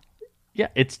away. Yeah,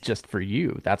 it's just for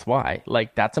you. That's why.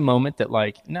 Like, that's a moment that,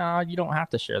 like, no, you don't have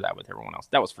to share that with everyone else.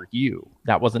 That was for you.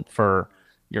 That wasn't for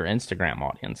your Instagram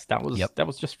audience. That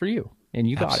was just for you, and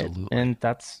you got it. And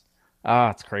that's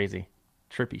it's crazy,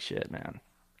 trippy shit, man.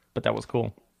 But that was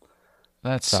cool.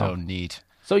 That's so neat.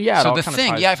 So yeah. So the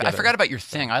thing, I forgot about your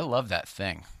thing. I love that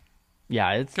thing.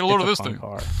 Yeah, it's get a load of a this fun thing.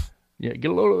 car. Yeah,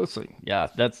 get a load of this thing. Yeah,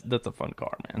 that's a fun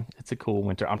car, man. It's a cool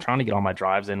winter. I'm trying to get all my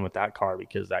drives in with that car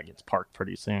because that gets parked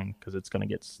pretty soon because it's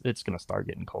gonna start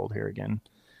getting cold here again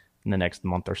in the next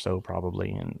month or so probably.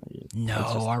 And No,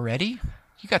 it's just, already?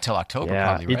 You got till October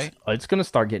yeah, probably, right? it's gonna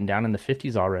start getting down in the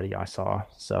 50s already. I saw.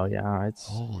 So yeah, it's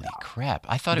Holy crap.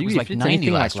 I thought it dude, was if like it's 90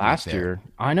 anything last like last week there. year.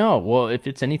 I know. Well, if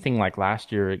it's anything like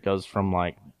last year, it goes from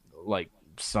like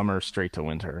summer straight to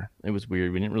winter. It was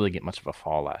weird. We didn't really get much of a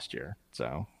fall last year.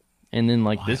 So, and then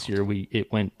like this year,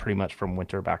 it went pretty much from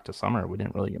winter back to summer. We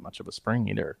didn't really get much of a spring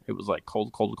either. It was like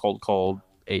cold, cold, cold, cold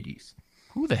 80s.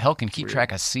 Who the hell can keep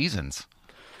track of seasons?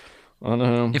 I don't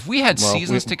know. If we had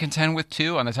seasons to contend with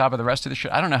too on the top of the rest of the show,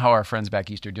 I don't know how our friends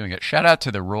back east are doing it. Shout out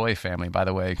to the Roy family, by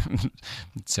the way.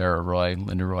 Sarah Roy,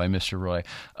 Linda Roy, Mr. Roy,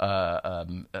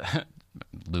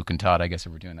 Luke and Todd, I guess,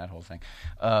 if we're doing that whole thing.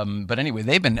 But anyway,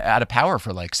 they've been out of power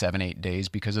for like 7-8 days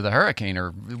because of the hurricane or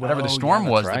whatever the storm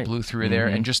was that blew through there.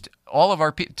 And just all of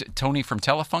our Tony from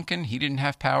Telefunken, he didn't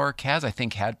have power. Kaz, I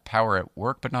think, had power at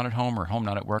work but not at home, or home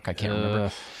not at work. I can't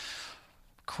remember.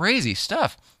 Crazy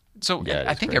stuff. So Yeah,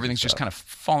 I think everything's just kind of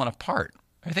fallen apart.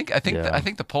 I think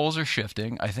the poles are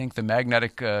shifting. I think the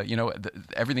magnetic,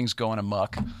 everything's going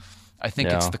amok. I think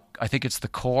it's the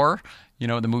core. You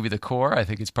know, the movie The Core. I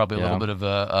think it's probably a little bit of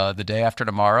The Day After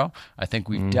Tomorrow. I think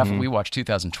we definitely watched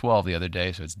 2012 the other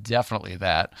day, so it's definitely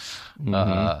that.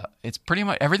 It's pretty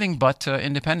much everything but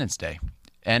Independence Day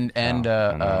and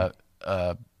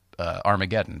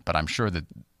Armageddon. But I'm sure that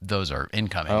those are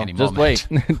incoming any just moment.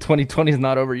 wait. 2020 is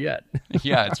not over yet.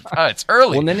 Yeah, it's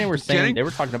early. Well, and then they were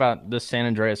talking about the San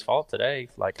Andreas Fault today.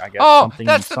 Like, I guess.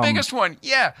 That's the biggest one.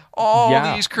 Yeah,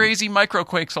 all these crazy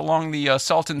microquakes along the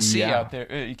Salton Sea out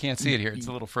there. You can't see it here; it's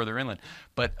a little further inland.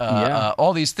 But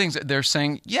all these things, they're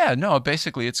saying,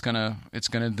 basically, it's gonna,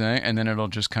 and then it'll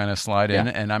just kind of slide in,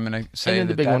 and I'm gonna say and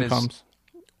then the big one comes.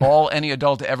 All any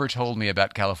adult ever told me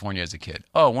about California as a kid.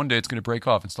 Oh, one day it's gonna break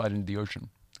off and slide into the ocean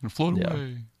and float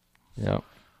away. Yeah.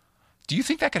 Do you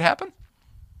think that could happen?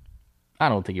 I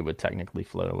don't think it would technically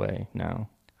float away. No.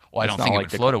 Well, I don't think it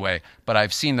would float away, but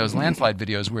I've seen those landslide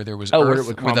videos where there was earth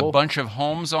with a bunch of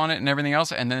homes on it and everything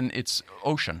else, and then it's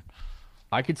ocean.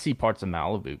 I could see parts of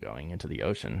Malibu going into the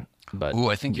ocean, but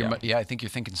I think I think you're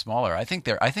thinking smaller. I think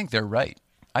they're right.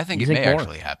 I think it may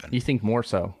actually happen. You think more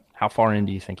so? How far in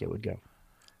do you think it would go?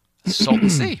 Salton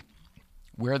Sea.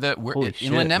 We're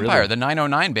Inland Empire, really? The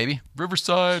 909, baby.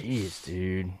 Riverside. Jeez,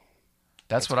 dude.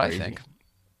 That's what crazy. I think.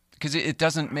 Because it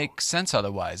doesn't make sense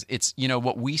otherwise. It's,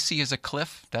 what we see as a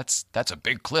cliff, that's a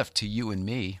big cliff to you and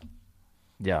me.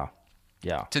 Yeah.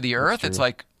 Yeah. To the earth, it's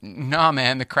like, nah,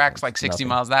 man, the crack's like 60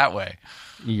 miles that way.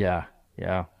 Yeah.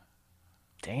 Yeah.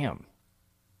 Damn.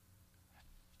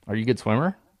 Are you a good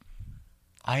swimmer?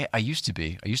 I used to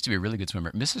be. I used to be a really good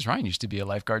swimmer. Mrs. Ryan used to be a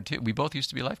lifeguard too. We both used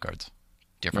to be lifeguards.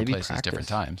 Different places, practice. Different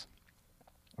times.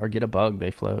 Or get a bug,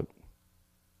 they float.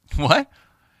 What?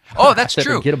 Oh, that's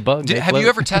true. Get a bug. Have you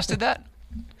ever tested that?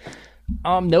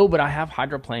 No, but I have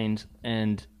hydroplaned,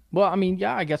 and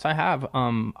I guess I have.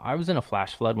 I was in a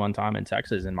flash flood one time in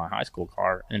Texas in my high school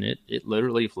car, and it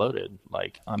literally floated.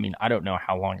 Like, I don't know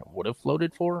how long it would have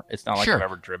floated for. It's not like I've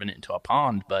ever driven it into a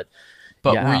pond, but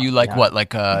were you what,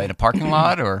 like in a parking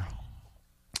lot or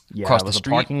across the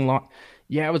street? A parking lot.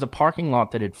 Yeah, it was a parking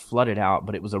lot that had flooded out,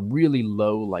 but it was a really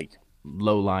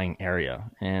low-lying area,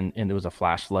 and there was a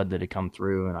flash flood that had come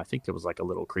through, and I think there was like a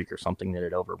little creek or something that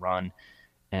had overrun,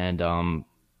 and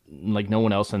like no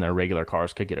one else in their regular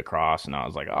cars could get across, and I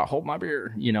was like, "Oh, hold my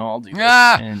beer, I'll do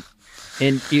this."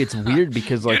 And it's weird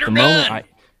because like the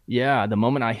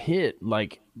moment I hit,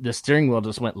 like the steering wheel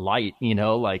just went light,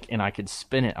 and I could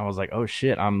spin it. I was like, "Oh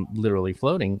shit, I'm literally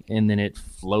floating," and then it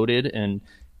floated and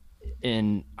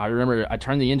I remember I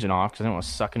turned the engine off because I didn't want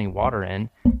to suck any water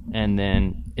in. And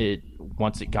then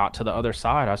once it got to the other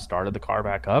side, I started the car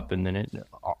back up, and then it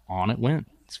went.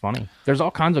 It's funny. There's all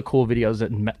kinds of cool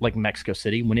videos like Mexico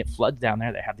City. When it floods down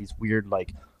there, they have these weird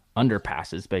like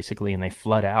underpasses basically, and they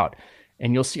flood out.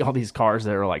 And you'll see all these cars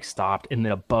that are like stopped, and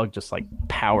then a bug just like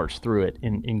powers through it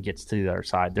and gets to the other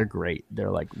side. They're great.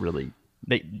 They're like really...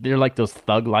 They're like those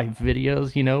Thug Life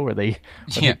videos, where they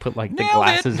put like the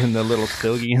glasses in the little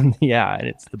stogie, and and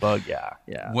it's the bug.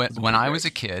 Yeah. When I was a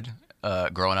kid,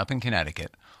 growing up in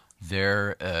Connecticut,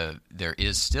 there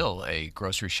is still a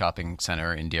grocery shopping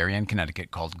center in Darien,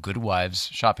 Connecticut called Good Wives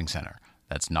Shopping Center.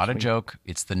 That's not a joke.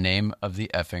 It's the name of the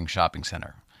effing shopping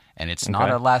center, and it's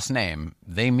not a last name.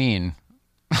 They mean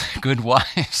Good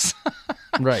Wives.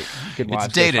 Right. Good Wives.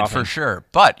 It's dated for sure,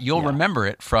 but you'll remember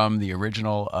it from the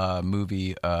original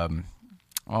movie.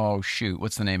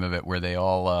 What's the name of it? Where they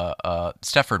all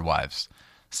Stepford Wives.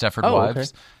 Stepford Oh, Wives.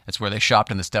 okay. It's where they shopped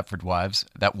in the Stepford Wives.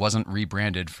 That wasn't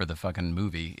rebranded for the fucking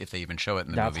movie, if they even show it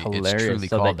in the That's movie. It's hilarious. truly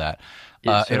So called that. it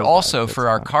It shows also, that. for That's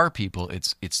our funny. car people,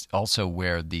 it's also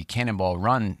where the Cannonball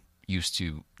Run used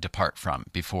to depart from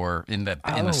before in the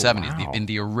Oh, 70s, wow. in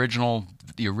the original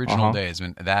days,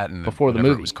 when that and Before the whatever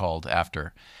it movie. was called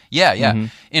after. Yeah, yeah.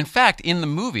 In fact, in the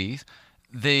movie,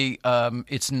 they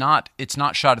it's not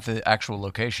shot at the actual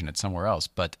location, it's somewhere else,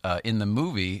 but in the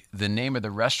movie the name of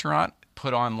the restaurant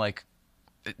put on, like,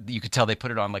 you could tell they put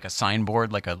it on like a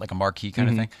signboard, like a marquee kind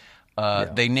of thing.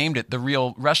 They named it the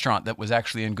real restaurant that was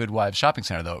actually in Good Wives Shopping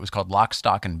Center, though. It was called Lock,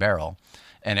 Stock, and Barrel,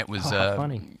 and it was How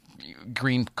funny.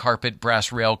 green carpet,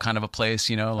 brass rail kind of a place,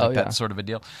 like Oh, yeah. that sort of a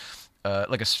deal,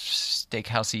 like a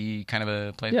steakhousey kind of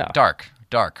a place. Yeah. Dark.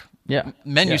 Yeah.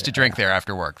 Men Yeah, used to yeah, drink there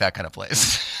after work, that kind of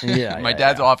place. Yeah, My yeah,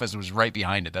 dad's yeah. office was right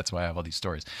behind it. That's why I have all these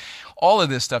stories. All of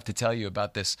this stuff to tell you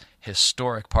about this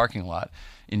historic parking lot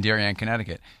in Darien,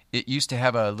 Connecticut. It used to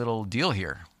have a little deal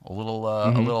here, a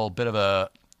little bit of a,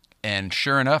 and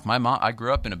sure enough, I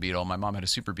grew up in a Beetle. My mom had a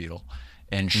Super Beetle,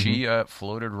 and she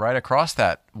floated right across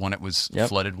that when it was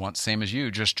flooded once, same as you,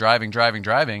 just driving,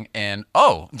 and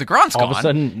the Grant's All gone. of a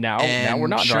sudden, now And we're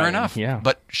not sure driving. enough, Yeah.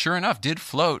 but sure enough, did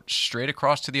float straight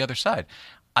across to the other side.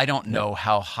 I don't know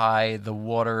how high the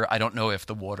water, I don't know if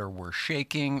the water were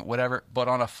shaking, whatever, but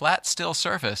on a flat, still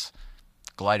surface,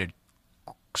 glided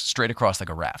straight across like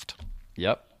a raft.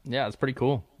 Yep. Yeah, it's pretty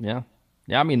cool. Yeah.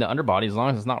 Yeah, I mean, the underbody, as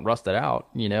long as it's not rusted out,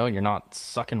 and you're not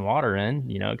sucking water in,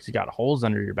 because you got holes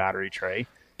under your battery tray.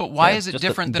 But why Yeah, is it just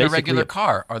different than a basically regular a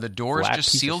car? Are the doors Flat just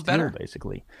piece of sealed steel, better?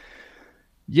 basically.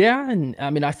 Yeah, and I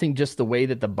mean, I think just the way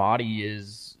that the body it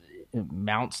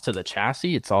mounts to the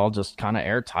chassis, it's all just kind of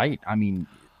airtight. I mean,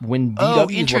 when VWs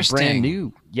were interesting. brand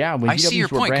new, when I see your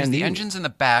VWs were point, because brand the new, engine's in the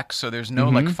back, so there's no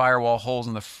like firewall holes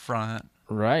in the front.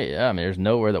 right? Yeah, I mean, there's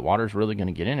nowhere that water's really going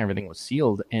to get in. Everything was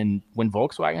sealed, and when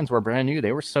Volkswagens were brand new,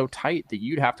 they were so tight that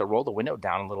you'd have to roll the window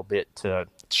down a little bit to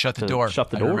Shut the door. Shut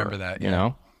the I door. remember that,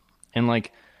 yeah. And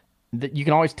like. You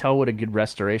can always tell what a good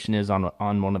restoration is on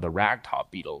one of the ragtop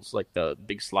Beetles, like the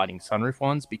big sliding sunroof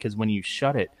ones, because when you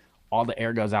shut it, all the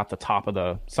air goes out the top of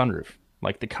the sunroof.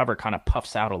 Like the cover kind of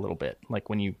puffs out a little bit, like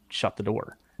when you shut the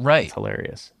door. Right. It's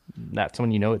hilarious. That's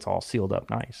when you know it's all sealed up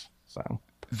nice. So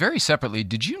Very separately,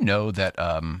 did you know that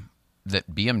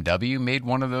that BMW made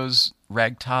one of those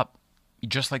ragtop,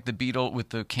 just like the Beetle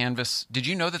with the canvas? Did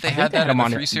you know that they think had they that had in them the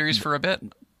on 3 it. Series for a bit?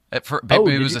 It did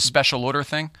was you? a special order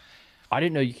thing. I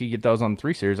didn't know you could get those on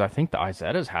 3 Series. I think the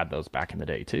Izettas had those back in the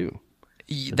day too.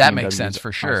 That makes BMW's sense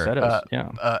for sure. Izettas,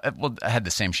 yeah. Well, I had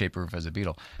the same shape roof as a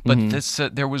Beetle, but this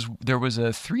there was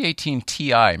a 318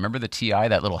 Ti. Remember the Ti,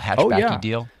 that little hatchbacky yeah.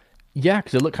 deal? Yeah,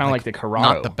 because it looked kind of like the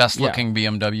Corrado. Not the best looking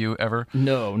BMW ever.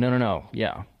 No.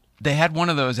 Yeah. They had one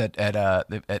of those at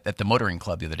the Motoring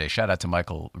Club the other day. Shout out to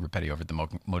Michael Ripetti over at the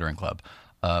Motoring Club.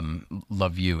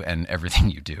 Love you and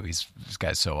everything you do. This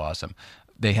guy's so awesome.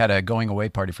 They had a going away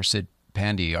party for Sid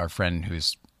Pandy, our friend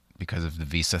who's, because of the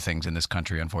visa things in this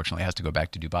country, unfortunately has to go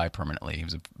back to Dubai permanently. He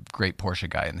was a great Porsche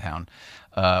guy in town.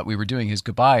 We were doing his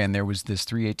goodbye, and there was this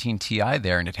 318 Ti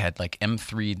there, and it had like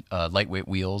M3 lightweight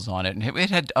wheels on it, and it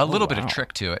had a little bit of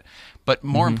trick to it. But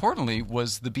more importantly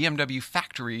was the BMW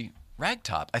factory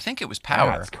ragtop. I think it was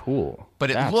power. That's cool. But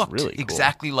it That's looked really cool.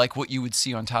 exactly like what you would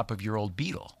see on top of your old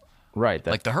Beetle. Right,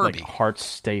 like the Herbie. like hearts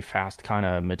stay fast kind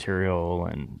of material,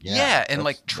 and Yeah, and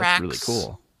like tracks. That's really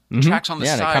cool. Tracks on the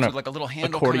Yeah, and it sides kind with of like a little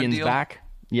handle accordions kind of deal. back.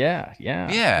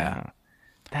 Yeah.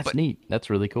 That's neat. That's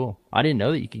really cool. I didn't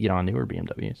know that you could get on newer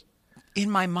BMWs. In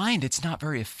my mind, it's not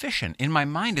very efficient. In my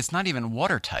mind, it's not even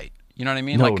watertight. You know what I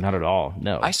mean? No, like, not at all.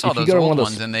 No. I saw If you those go to old one of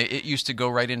those- ones, and it used to go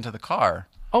right into the car.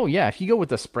 Oh yeah, if you go with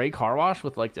the spray car wash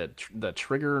with like the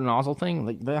trigger nozzle thing,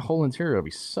 like the whole interior will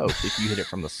be soaked if you hit it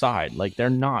from the side. Like they're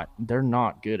not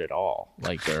good at all.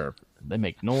 Like they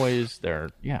make noise.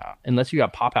 Unless you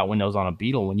got pop out windows on a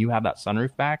Beetle, when you have that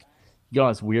sunroof back, you got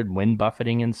this weird wind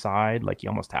buffeting inside. Like you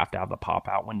almost have to have the pop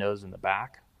out windows in the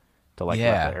back to like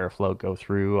let the airflow go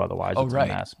through. Otherwise, it's right.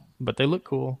 a mess. But they look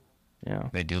cool. Yeah.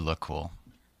 They do look cool.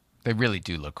 They really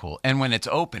do look cool. And when it's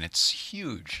open, it's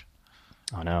huge.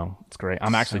 I know. It's great.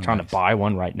 I'm actually So trying nice. to buy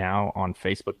one right now on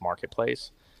Facebook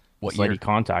Marketplace. What This lady year?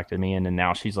 contacted me, and then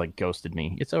now she's like ghosted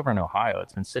me. It's over in Ohio.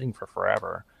 It's been sitting for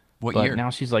forever. What but year? now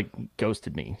she's like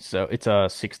ghosted me. So it's a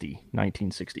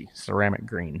 1960 ceramic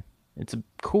green. It's a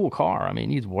cool car. I mean,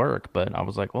 it needs work, but I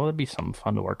was like, well, it'd be something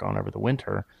fun to work on over the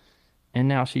winter. And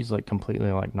now she's like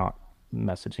completely like not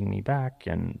messaging me back.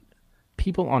 And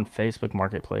people on Facebook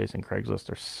Marketplace and Craigslist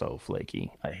are so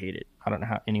flaky. I hate it. I don't know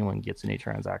how anyone gets any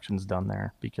transactions done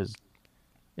there because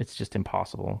it's just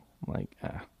impossible. Like,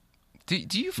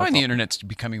 Do you find the internet's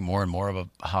becoming more and more of a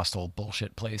hostile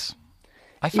bullshit place?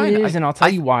 I It find is, and I'll tell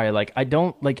you why. Like, I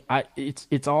don't like.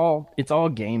 It's all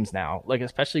games now. Like,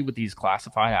 especially with these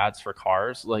classified ads for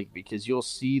cars. Like, because you'll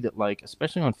see that, like,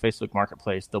 especially on Facebook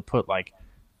Marketplace, they'll put like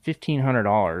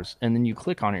 $1,500, and then you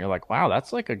click on it, you're like, wow,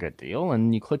 that's like a good deal.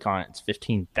 And you click on it, it's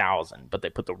 15,000, but they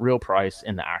put the real price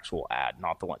in the actual ad,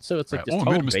 not the one. So it's like this I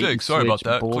total made a mistake. bait and Sorry about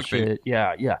switch that. bullshit.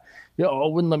 Yeah. Oh,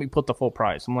 it wouldn't let me put the full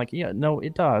price. I'm like, yeah, no,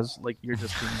 it does. Like, you're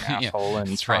just being an asshole and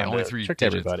that's right. trying Only to 3 trick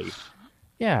digits. everybody.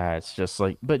 Yeah, it's just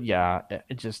like, but yeah,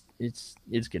 it's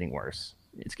getting worse.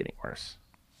 It's getting worse.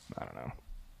 I don't know.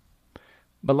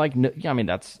 But like, yeah, I mean,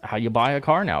 that's how you buy a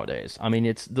car nowadays. I mean,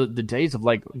 it's the days of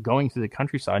like going through the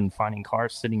countryside and finding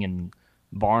cars sitting in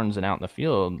barns and out in the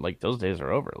field. Like, those days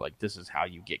are over. Like, this is how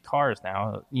you get cars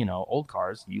now. You know, old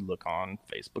cars, you look on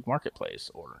Facebook Marketplace,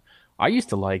 or I used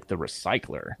to like the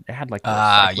Recycler. They had like the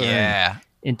Recycler. Yeah.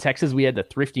 In Texas, we had the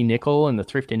Thrifty Nickel, and the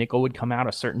Thrifty Nickel would come out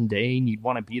a certain day, and you'd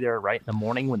want to be there right in the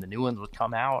morning when the new ones would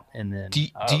come out. And then,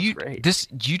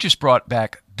 you just brought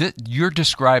back? You're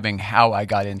describing how I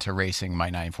got into racing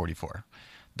my 944.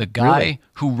 The guy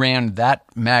who ran that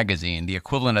magazine, the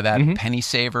equivalent of that Penny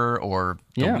Saver or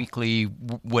the Weekly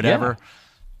whatever.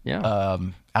 Yeah.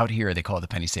 Out here they call it the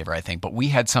Penny Saver, I think, but we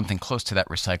had something close to that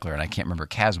Recycler, and I can't remember.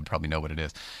 Kaz would probably know what it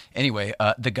is. Anyway,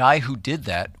 the guy who did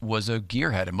that was a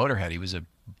gearhead, a motorhead. He was a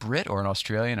Brit or an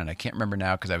Australian, and I can't remember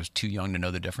now because I was too young to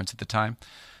know the difference at the time.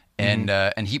 And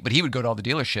he would go to all the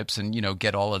dealerships and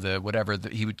get all of the whatever.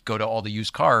 He would go to all the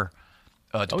used car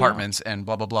departments and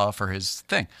blah blah blah for his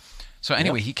thing. So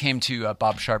anyway, he came to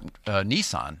Bob Sharp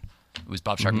Nissan. It was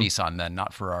Bob Sharp Nissan then,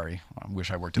 not Ferrari. I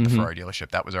wish I worked at the Ferrari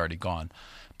dealership. That was already gone.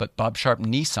 But Bob Sharp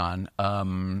Nissan,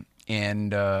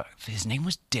 and his name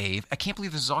was Dave. I can't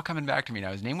believe this is all coming back to me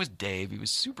now. His name was Dave. He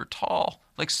was super tall,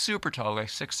 like 6'6",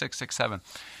 6'7".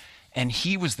 And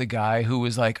he was the guy who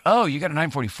was like, "Oh, you got a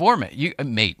 944, mate.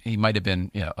 Mate, he might have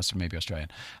been, maybe Australian.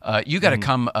 You got to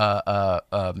come.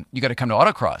 You got to come to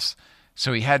autocross."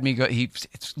 So he had me go. He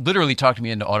literally talked me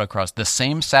into autocross the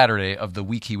same Saturday of the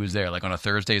week he was there. Like on a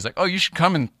Thursday, he's like, "Oh, you should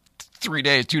come in 2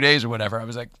 days or whatever." I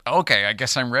was like, "Okay, I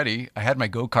guess I'm ready." I had my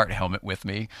go-kart helmet with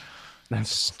me. That's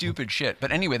stupid shit.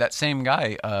 But anyway, that same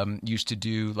guy used to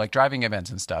do like driving events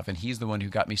and stuff, and he's the one who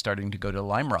got me starting to go to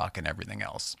Lime Rock and everything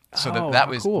else. So that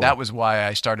was why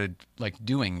I started like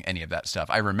doing any of that stuff.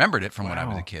 I remembered it from when I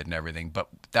was a kid and everything, but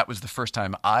that was the first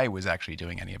time I was actually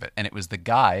doing any of it, and it was the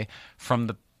guy from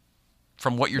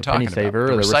what you're talking Penny Saver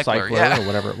about, the Recycler or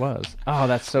whatever it was. Oh,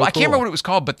 that's so cool. I can't remember what it was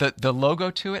called, but the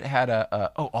logo to it had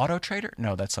Auto Trader?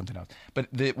 No, that's something else. But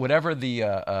the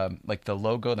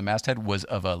logo, the masthead was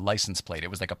of a license plate. It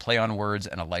was like a play on words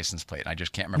and a license plate. And I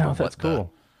just can't remember what the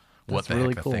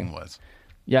really heck cool. the thing was.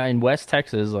 Yeah, in West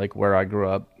Texas, like where I grew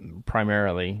up,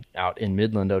 primarily out in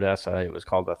Midland, Odessa, it was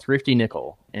called a Thrifty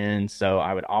Nickel. And so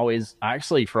I would always,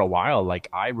 actually for a while, like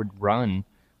I would run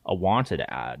a wanted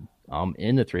ad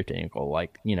in the Thrifty Nickel,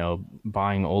 like,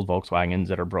 buying old Volkswagens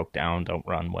that are broke down, don't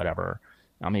run, whatever.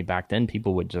 I mean, back then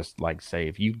people would just like say,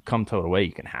 if you come tow it away,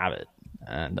 you can have it.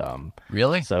 And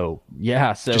really? So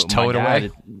yeah, so just tow it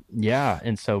away. Yeah,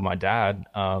 and so my dad,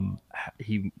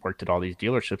 he worked at all these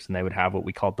dealerships, and they would have what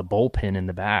we called the bullpen in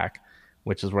the back,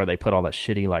 which is where they put all the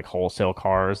shitty like wholesale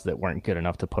cars that weren't good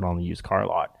enough to put on the used car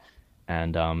lot.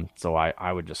 And so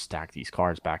I would just stack these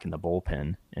cars back in the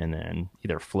bullpen and then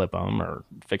either flip them or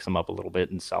fix them up a little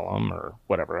bit and sell them or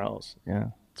whatever else.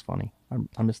 Yeah, it's funny.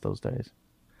 I miss those days.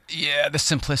 Yeah, the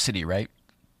simplicity, right?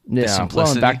 Yeah,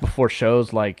 well, and back before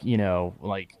shows like,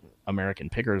 like American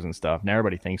Pickers and stuff, and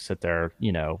everybody thinks that their,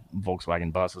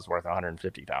 Volkswagen bus is worth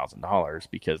 $150,000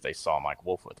 because they saw Mike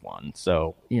Wolf with one.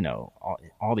 So,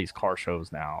 all these car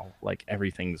shows now, like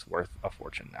everything's worth a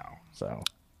fortune now. So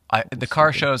the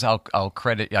car shows, I'll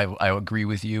credit. I agree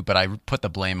with you, but I put the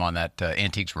blame on that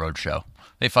Antiques Roadshow.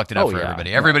 They fucked it up for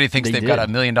everybody. Everybody thinks they've got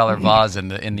 $1 million vase in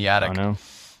the attic. I know.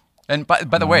 And by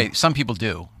the way, some people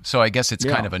do. So I guess it's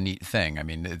kind of a neat thing. I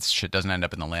mean, shit doesn't end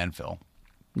up in the landfill.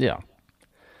 Yeah.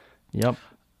 Yep.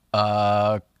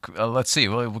 Let's see.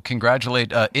 We'll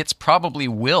congratulate. It's probably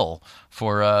Will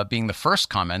for being the first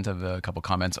comment of a couple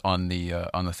comments on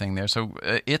the thing there. So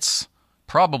it's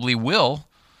probably Will.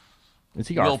 Is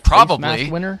he our face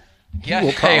mask winner? Yeah,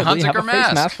 hey, Hunziker mask.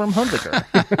 Face mask from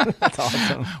Hunziker. That's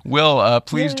awesome. Will,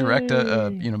 please direct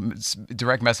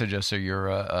message us or your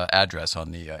address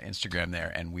on the Instagram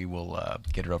there, and we will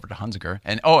get it over to Hunziker.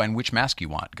 And which mask you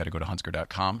want? Got to go to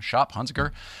hunziker.com, shop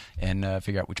Hunziker, and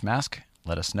figure out which mask.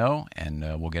 Let us know, and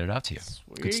we'll get it out to you.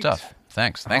 Sweet. Good stuff.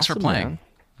 Thanks. Thanks for playing.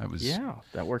 Man.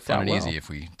 That worked fun out and well. easy if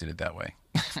we did it that way.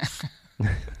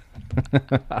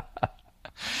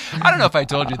 I don't know if I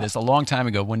told you this a long time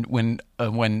ago when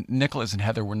Nicholas and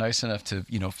Heather were nice enough to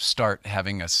start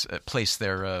having us place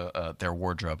their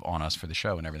wardrobe on us for the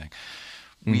show and everything.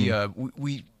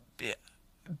 We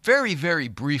very, very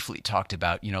briefly talked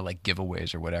about, like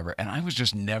giveaways or whatever. And I was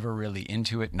just never really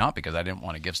into it. Not because I didn't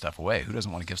want to give stuff away. Who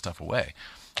doesn't want to give stuff away?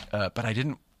 But I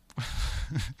didn't,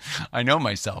 I know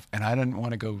myself, and I didn't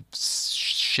want to go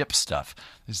ship stuff.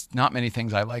 There's not many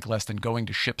things I like less than going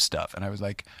to ship stuff. And I was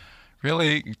like,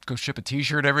 really? You go ship a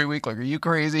t-shirt every week? Like, are you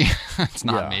crazy? It's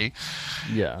not me.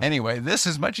 Yeah. Anyway, this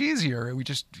is much easier. We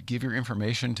just give your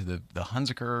information to the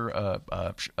Hunziker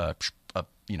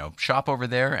shop over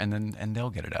there, and they'll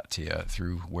get it out to you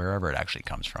through wherever it actually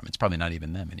comes from. It's probably not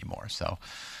even them anymore. So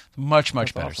much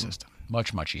better awesome. System.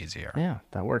 Much easier. Yeah,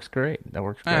 that works great.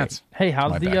 That's Hey,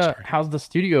 my backstory. how's the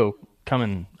studio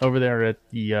coming over there at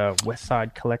the West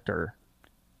Side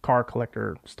Car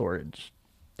Collector Storage?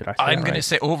 Did I say I'm that going to right?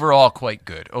 say overall quite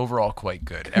good.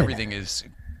 Everything is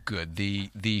good.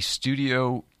 The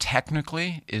studio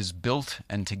technically is built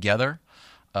and together.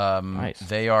 Nice.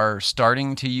 They are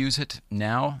starting to use it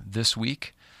now this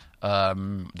week.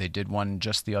 They did one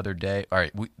just the other day. All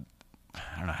right,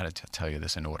 I don't know how to tell you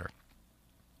this in order.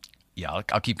 Yeah,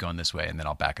 I'll keep going this way, and then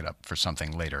I'll back it up for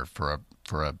something later for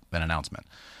an announcement.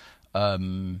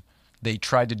 They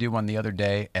tried to do one the other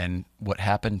day, and what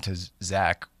happened to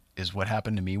Zach is what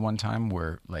happened to me one time,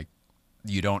 where like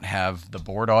you don't have the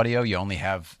board audio, you only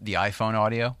have the iPhone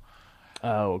audio.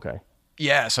 Oh, okay.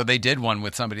 Yeah, so they did one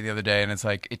with somebody the other day, and it's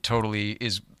like it totally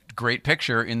is great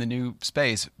picture in the new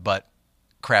space, but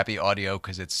crappy audio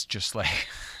because it's just like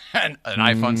an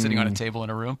iPhone sitting on a table in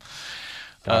a room.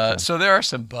 Gotcha. So there are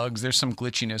some bugs. There's some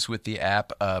glitchiness with the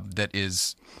app that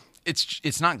is.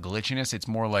 It's not glitchiness. It's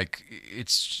more like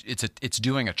it's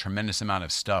doing a tremendous amount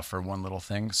of stuff for one little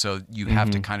thing. So you have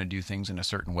to kind of do things in a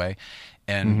certain way,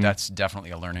 and that's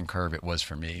definitely a learning curve. It was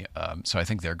for me. So I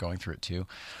think they're going through it too.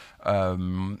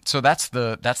 So that's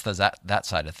that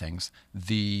side of things.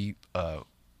 The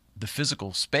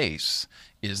physical space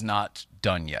is not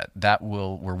done yet.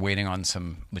 We're waiting on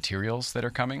some materials that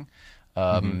are coming.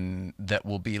 That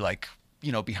will be like,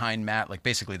 behind Matt, like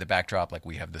basically the backdrop, like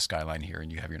we have the skyline here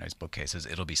and you have your nice bookcases.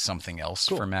 It'll be something else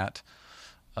for Matt.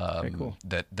 Very cool.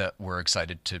 That we're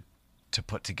excited to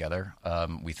put together.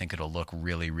 We think it'll look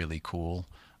really, really cool.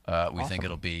 We think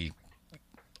it'll be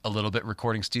a little bit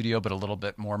recording studio, but a little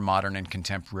bit more modern and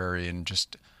contemporary and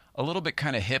just a little bit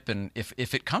kind of hip. And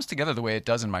if it comes together the way it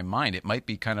does in my mind, it might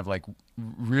be kind of like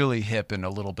really hip and a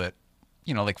little bit,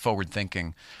 like forward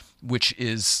thinking, which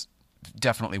is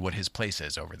definitely what his place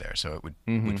is over there. So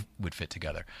it would fit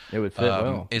together. It would fit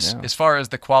well. As far as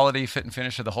the quality, fit and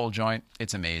finish of the whole joint,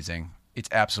 it's amazing. It's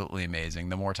absolutely amazing.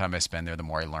 The more time I spend there, the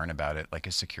more I learn about it. Like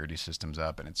his security system's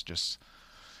up, and it's just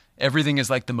everything is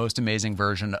like the most amazing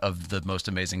version of the most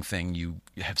amazing thing you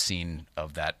have seen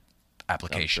of that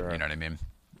application. Sure. You know what I mean?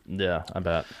 Yeah, I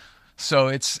bet. So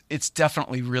it's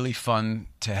definitely really fun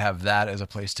to have that as a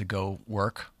place to go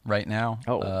work right now.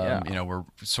 Oh, yeah. We're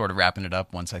sort of wrapping it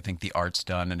up once I think the art's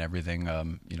done and everything.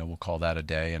 We'll call that a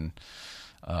day. And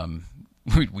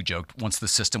we joked once the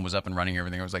system was up and running,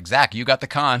 everything. I was like, Zach, you got the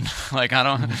con. Like,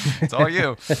 it's all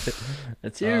you.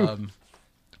 It's you.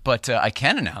 But I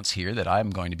can announce here that I'm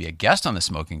going to be a guest on the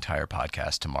Smoking Tire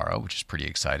podcast tomorrow, which is pretty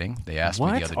exciting. They asked me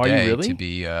the other Are you day really?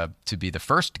 to be the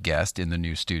first guest in the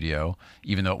new studio,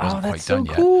 even though it wasn't that's quite so done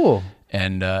yet. cool.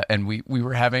 And we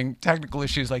were having technical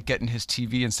issues like getting his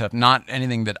TV and stuff. Not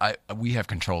anything that we have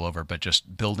control over, but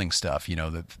just building stuff.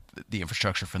 The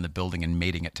infrastructure from the building and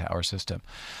mating it to our system.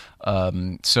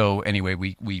 So anyway,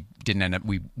 we didn't end up.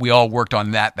 We all worked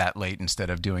on that late instead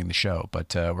of doing the show.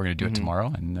 But we're going to do it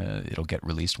tomorrow, and it'll get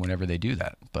released whenever they do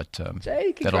that. But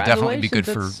Jay, that'll definitely be good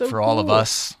congratulations. That's so for all of cool.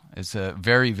 us. It's a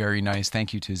very, very nice.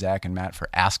 Thank you to Zach and Matt for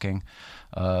asking.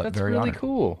 That's very really honored.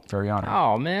 cool. Very honored.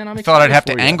 Oh man, I'm I thought I'd excited have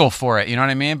to for you. angle for it, you know what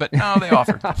I mean? But no, they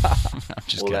offered. I'm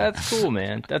just Well, kidding. that's cool,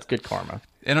 man. That's good karma.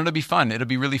 And it'll be fun. It'll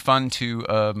be really fun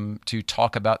to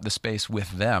talk about the space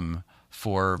with them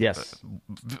for Yes.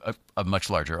 a much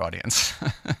larger audience.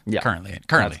 Yeah. Currently.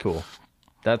 That's cool.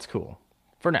 That's cool.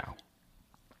 For now.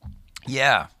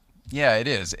 Yeah, it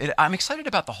is. I'm excited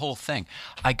about the whole thing.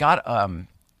 I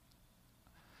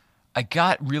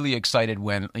got really excited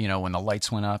when the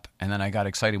lights went up, and then I got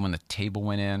excited when the table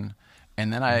went in,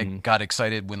 and then I got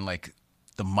excited when like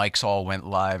the mics all went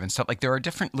live and stuff. Like there are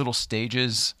different little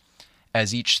stages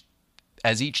as each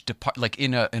like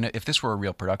in a if this were a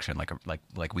real production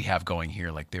like we have going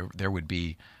here, like there would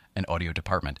be an audio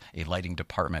department, a lighting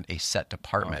department, a set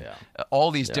department. Oh, yeah.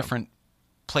 All these different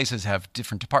places have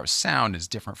different departments. Sound is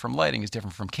different from lighting, is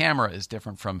different from camera, is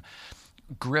different from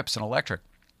grips and electric.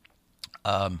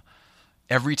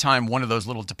 every time one of those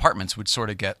little departments would sort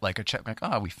of get like a check, like,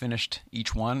 oh, we finished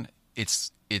each one.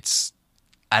 It's,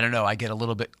 I don't know. I get a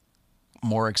little bit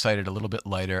more excited, a little bit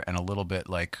lighter, and a little bit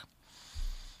like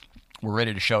we're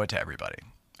ready to show it to everybody.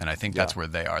 And I think that's where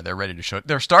they are. They're ready to show it.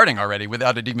 They're starting already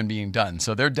without it even being done.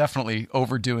 So they're definitely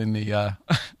overdoing the,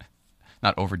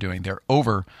 not overdoing, they're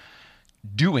overdoing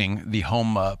the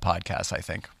home podcast, I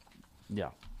think. Yeah.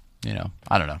 You know,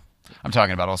 I don't know. I'm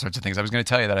talking about all sorts of things. I was going to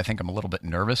tell you that I think I'm a little bit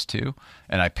nervous too.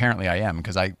 And apparently I am,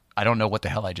 because I don't know what the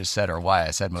hell I just said or why I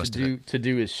said most of it. To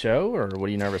do his show, or what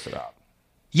are you nervous about?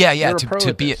 Yeah. You're a pro To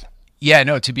with be, this.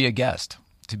 to be a guest.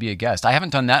 To be a guest. I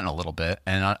haven't done that in a little bit,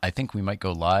 and I think we might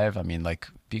go live. I mean, like,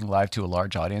 being live to a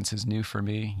large audience is new for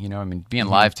me. You know, I mean, being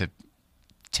live to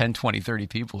 10, 20, 30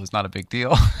 people is not a big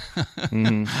deal.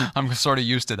 I'm sort of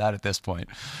used to that at this point.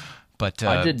 But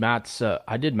I did Matt's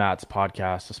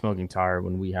podcast, The Smoking Tire,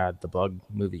 when we had the Bug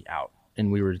movie out,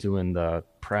 and we were doing the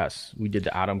press. We did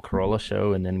the Adam Carolla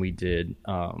show, and then we did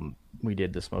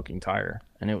The Smoking Tire,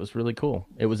 and it was really cool.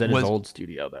 It was at his old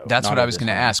studio, though. That's what I was going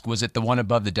to ask. Was it the one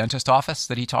above the dentist office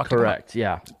that he talked about? Correct.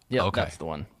 Yeah. Yep, Okay. That's the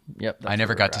one. Yep. I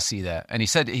never got to see that. And he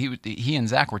said he and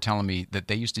Zach were telling me that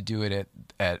they used to do it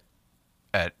at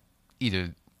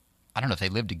either, I don't know if they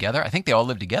lived together. I think they all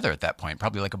lived together at that point,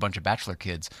 probably like a bunch of bachelor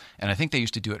kids. And I think they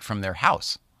used to do it from their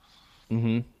house.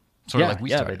 Mm-hmm. Sort of like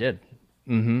we started. They did.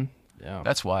 Mm-hmm. Yeah.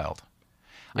 That's wild.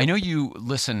 Yep. I know you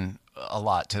listen a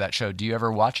lot to that show. Do you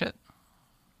ever watch it?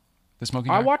 The Smoking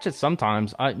Tire? I watch it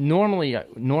sometimes. Normally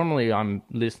I'm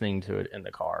listening to it in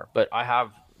the car, but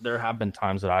there have been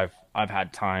times that I've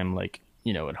had time, like,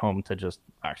 you know, at home to just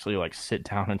actually like sit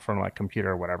down in front of my computer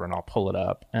or whatever, and I'll pull it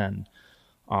up, and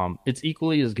it's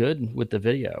equally as good with the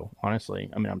video,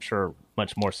 honestly. I mean, I'm sure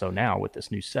much more so now with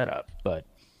this new setup, but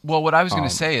well, what I was going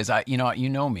to say is, you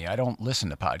know me, I don't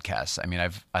listen to podcasts. I mean,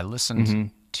 I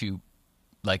listened to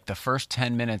like the first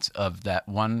 10 minutes of that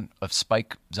one of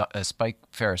Spike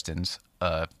Feresten's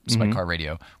Spike Car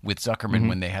Radio with Zuckerman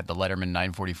when they had the Letterman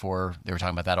 944. They were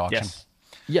talking about that auction. yes.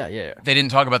 Yeah. They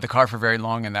didn't talk about the car for very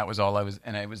long, and that was all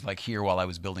and I was like here while I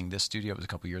was building this studio. It was a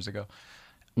couple years ago.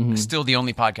 Still the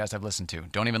only podcast I've listened to.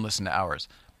 Don't even listen to ours.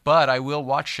 But I will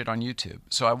watch it on YouTube.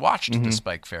 So I watched the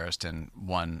Spike Feresten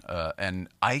one, and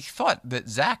I thought that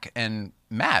Zach and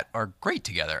Matt are great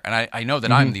together. And I know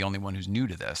that I'm the only one who's new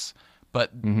to this,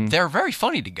 but they're very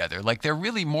funny together. Like, they're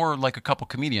really more like a couple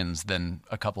comedians than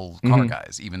a couple car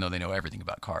guys, even though they know everything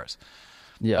about cars.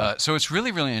 Yeah. So it's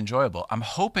really, really enjoyable. I'm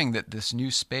hoping that this new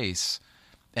space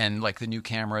and like the new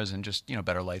cameras and just, you know,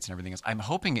 better lights and everything else, I'm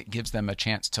hoping it gives them a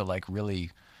chance to like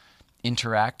really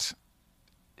interact.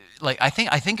 Like, I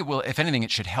think it will, if anything,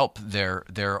 it should help their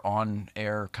on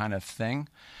air kind of thing.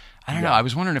 I don't know. I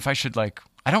was wondering if I should, like,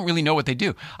 I don't really know what they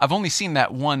do. I've only seen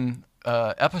that one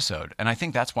episode, and I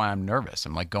think that's why I'm nervous.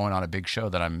 I'm like going on a big show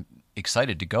that I'm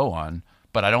excited to go on,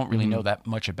 but I don't really know that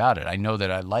much about it. I know that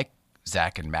I like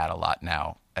Zach and Matt a lot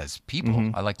now as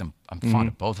people. I like them. I'm fond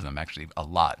of both of them actually a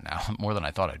lot now, more than I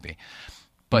thought I'd be.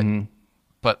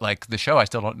 But like the show, I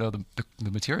still don't know the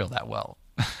material that well.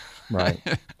 Right.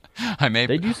 I may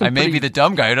be the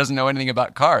dumb guy who doesn't know anything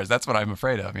about cars. That's what I'm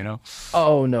afraid of, you know?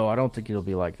 Oh, no, I don't think it'll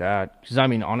be like that. Because, I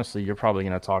mean, honestly, you're probably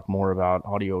going to talk more about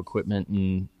audio equipment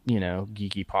and, you know,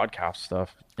 geeky podcast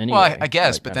stuff anyway. Well, I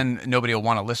guess, like, but then nobody will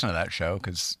want to listen to that show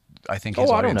because I think his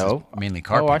audience is mainly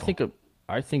car people.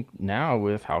 I think now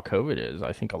with how COVID is,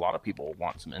 I think a lot of people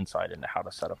want some insight into how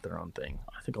to set up their own thing.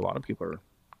 I think a lot of people are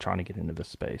trying to get into this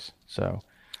space. So,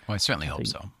 well, I certainly hope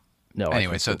so. No.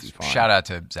 Anyway, so shout out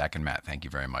to Zach and Matt. Thank you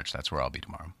very much. That's where I'll be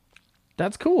tomorrow.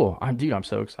 That's cool. I'm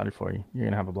so excited for you. You're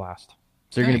gonna have a blast.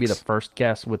 So you're gonna be the first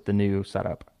guest with the new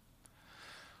setup.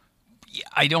 Yeah,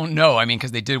 I don't know. I mean,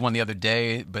 because they did one the other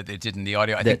day, but it didn't the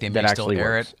audio. I think they may still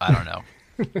air it. I don't know.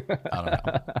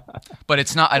 But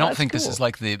it's not. I don't think this is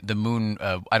like the moon.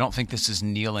 I don't think this is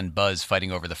Neil and Buzz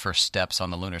fighting over the first steps on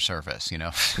the lunar surface. You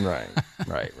know. Right.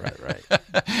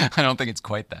 I don't think it's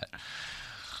quite that.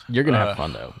 You're going to have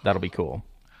fun, though. That'll be cool.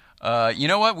 You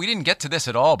know what? We didn't get to this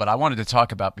at all, but I wanted to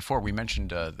talk about, before we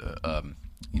mentioned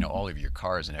all of your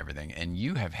cars and everything, and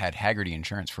you have had Hagerty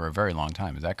Insurance for a very long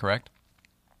time. Is that correct?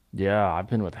 Yeah, I've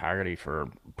been with Hagerty for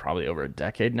probably over a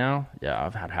decade now. Yeah,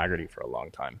 I've had Hagerty for a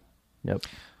long time. Yep.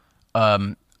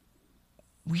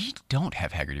 We don't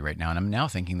have Hagerty right now, and I'm now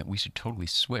thinking that we should totally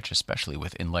switch, especially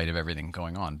in light of everything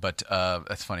going on. But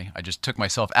that's funny. I just took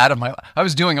myself out of I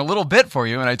was doing a little bit for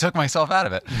you, and I took myself out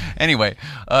of it. Anyway,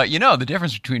 the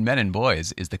difference between men and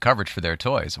boys is the coverage for their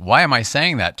toys. Why am I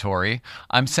saying that, Tori?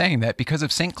 I'm saying that because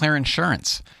of St. Clair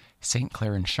Insurance. St.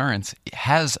 Clair Insurance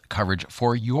has coverage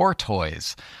for your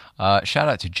toys. Shout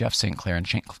out to Jeff St. Clair and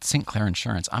St. Clair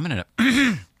Insurance. I'm going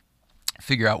to...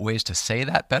 figure out ways to say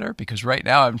that better, because right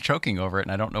now I'm choking over it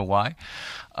and I don't know why.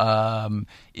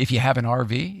 If you have an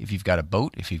RV, if you've got a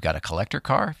boat, if you've got a collector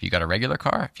car, if you've got a regular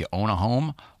car, if you own a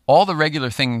home, all the regular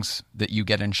things that you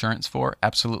get insurance for,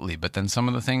 absolutely. But then some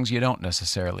of the things you don't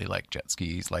necessarily, like jet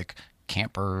skis, like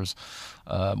campers.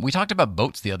 We talked about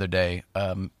boats the other day.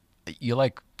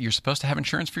 You're supposed to have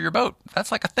insurance for your boat.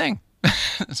 That's like a thing.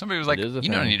 Somebody was like, you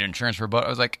don't need insurance for a boat. I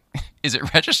was like, is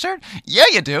it registered? Yeah,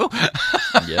 you do.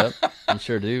 Yep, you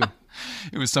sure do.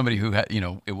 It was somebody who had,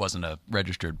 it wasn't a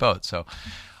registered boat. So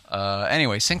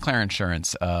anyway, Sinclair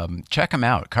Insurance, check them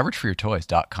out,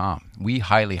 coverageforyourtoys.com. We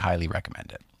highly, highly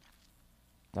recommend it.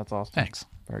 That's awesome. Thanks.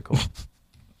 Very cool.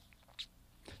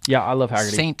 Yeah, I love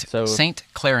Hagerty. Saint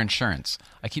Clair Insurance.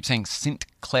 I keep saying Saint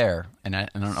Clair, and I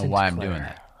don't know why I'm doing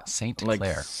that. Saint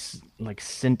Clair. Like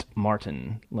Saint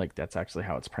Martin. Like that's actually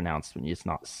how it's pronounced. It's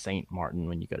not Saint Martin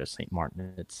when you go to Saint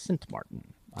Martin. It's Saint Martin.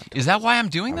 Is that why I'm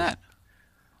doing that?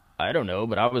 I don't know,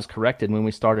 but I was corrected when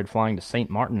we started flying to Saint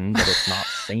Martin that it's not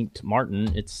Saint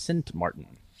Martin, it's Saint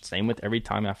Martin. Same with every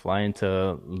time I fly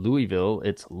into Louisville,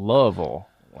 it's Louisville.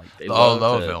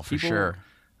 Louisville for sure.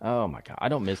 Oh my God, I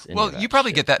don't miss any Well, you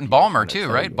probably get that in Balmer too,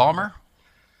 right? Balmer?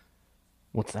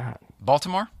 What's that?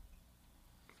 Baltimore?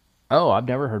 Oh, I've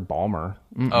never heard Balmer.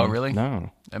 Oh, really?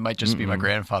 No. It might just be my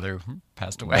grandfather who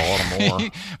passed away. Baltimore.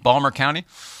 Balmer County?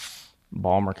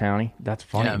 Balmer County? That's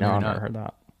funny. Yeah, no, I've never heard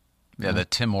that. Yeah, the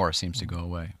Timor seems to go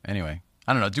away. Anyway,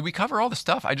 I don't know. Did we cover all the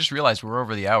stuff? I just realized we're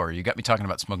over the hour. You got me talking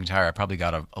about Smoking Tire. I probably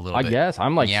got a little bit. I guess.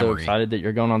 I'm like so yammery. excited that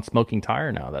you're going on Smoking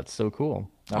Tire now. That's so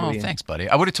cool. Thanks, buddy.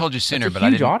 I would have told you sooner, but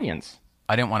huge audience.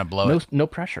 I didn't want to blow it. No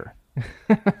pressure.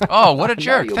 Oh, what a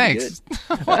jerk. Thanks.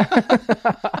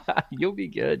 You'll be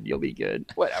good. You'll be good.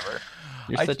 Whatever.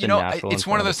 You're such a natural. It's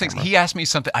one of those things. He asked me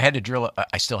something. I had to drill.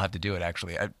 I still have to do it,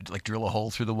 actually. I drill a hole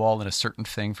through the wall in a certain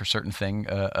thing for certain thing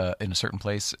in a certain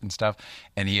place and stuff.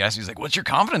 And he asked me, he's like, what's your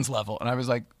confidence level? And I was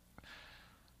like,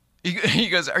 he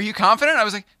goes, are you confident? I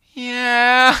was like,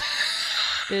 yeah.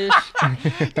 He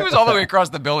was all the way across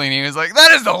the building. He was like,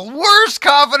 that is the worst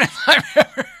confidence I've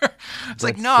ever. It's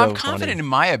like, no, I'm confident in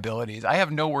my abilities. I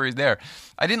have no worries there.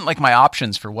 I didn't like my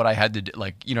options for what I had to do.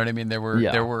 Like, you know what I mean? There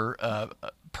were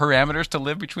parameters to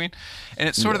live between. And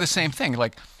it's sort of the same thing.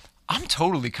 Like, I'm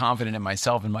totally confident in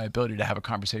myself and my ability to have a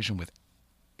conversation with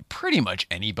pretty much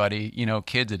anybody,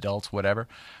 kids, adults, whatever.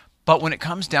 But when it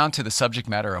comes down to the subject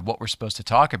matter of what we're supposed to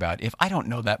talk about, if I don't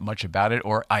know that much about it,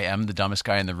 or I am the dumbest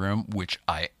guy in the room, which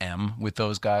I am with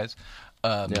those guys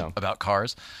about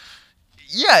cars,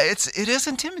 it is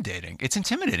intimidating. It's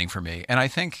intimidating for me, and I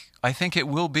think it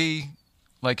will be.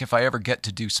 Like if I ever get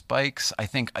to do spikes, I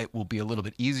think it will be a little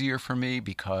bit easier for me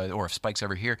or if Spike's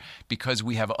ever here, because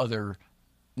we have other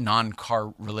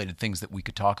non-car related things that we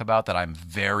could talk about that I'm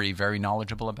very, very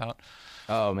knowledgeable about.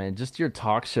 Oh man, just your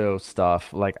talk show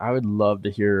stuff. Like I would love to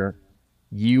hear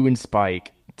you and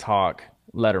Spike talk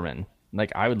Letterman.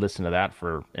 Like I would listen to that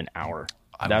for an hour.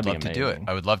 That'd love to do it.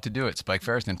 I would love to do it. Spike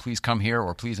Ferriston, please come here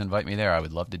or please invite me there. I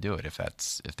would love to do it if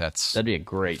that'd be a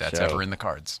great show. If that's ever in the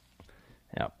cards.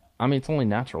 Yeah. I mean, it's only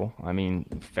natural. I mean,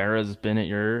 Farrah's been at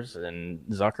yours, and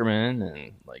Zuckerman,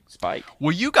 and like Spike.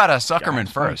 Well, you got a Zuckerman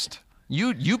first.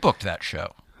 You booked that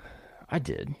show. I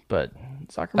did, but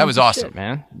Zuckerman. That was awesome, shit,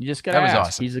 man. You just gotta ask.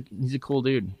 Awesome. He's a cool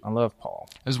dude. I love Paul.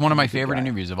 It was one of my favorite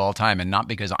interviews of all time, and not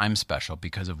because I'm special,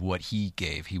 because of what he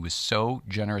gave. He was so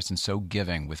generous and so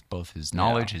giving with both his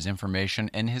knowledge, his information,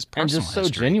 and his personal and just so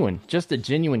history. Genuine. Just a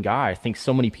genuine guy. I think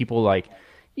so many people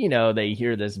they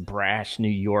hear this brash New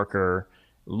Yorker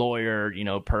lawyer,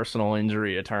 personal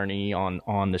injury attorney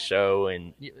on the show,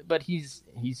 but he's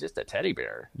just a teddy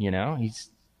bear,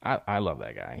 I love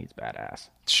that guy. He's badass.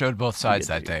 Showed both sides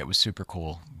that day. It was super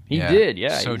cool. He did,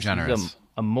 yeah. So generous. He's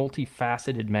a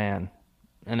multifaceted man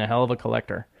and a hell of a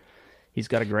collector. He's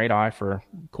got a great eye for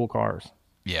cool cars.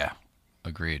 Yeah,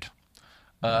 agreed.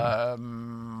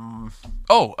 Thursday.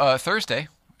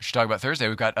 We should talk about Thursday.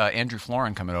 We've got Andrew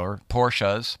Florin coming over.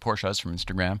 Porsche's from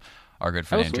Instagram. Our good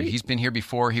friend Andrew. Sweet. He's been here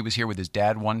before. He was here with his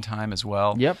dad one time as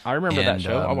well. Yep, I remember that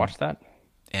show. I watched that.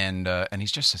 And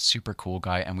he's just a super cool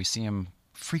guy, and we see him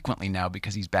frequently now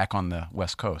because he's back on the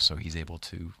West Coast, so he's able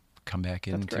to come back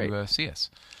in to see us.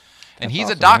 And he's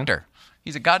awesome, a doctor. Man.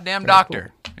 He's a goddamn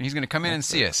doctor, cool. And he's going to come in and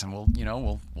see us, and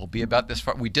we'll be about this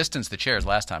far. We distanced the chairs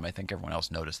last time. I think everyone else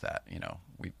noticed that.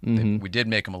 We did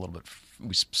make them a little bit.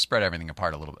 We spread everything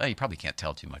apart a little bit. You probably can't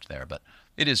tell too much there, but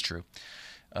it is true.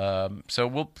 So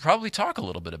we'll probably talk a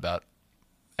little bit about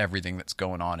everything that's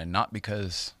going on, and not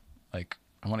because I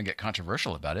want to get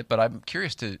controversial about it, but I'm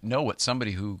curious to know what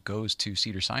somebody who goes to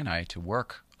Cedars-Sinai to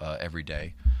work every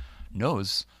day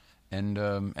knows and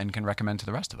can recommend to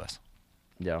the rest of us.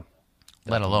 Yeah.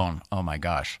 Let alone, oh my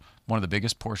gosh, one of the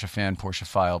biggest Porsche fan, Porsche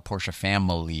file, Porsche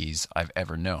families I've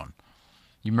ever known.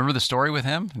 You remember the story with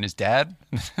him and his dad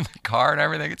in the car and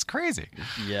everything? It's crazy.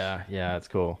 Yeah, it's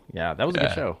cool. Yeah, that was a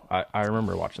good show. I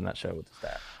remember watching that show with his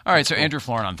dad. All right, so cool. Andrew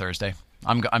Florin on Thursday.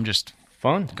 I'm just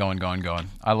fun. Going.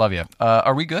 I love you.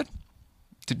 Are we good?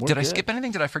 Did I skip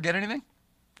anything? Did I forget anything?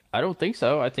 I don't think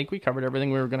so. I think we covered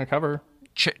everything we were going to cover.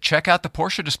 Check out the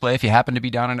Porsche display if you happen to be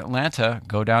down in Atlanta.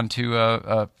 Go down to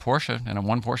Porsche and a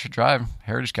One Porsche Drive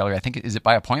Heritage Gallery. I think is it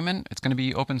by appointment? It's going to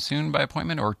be open soon by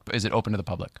appointment, or is it open to the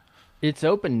public? It's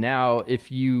open now.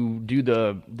 If you do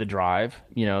the drive,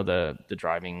 the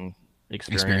driving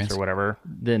experience or whatever,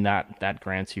 then that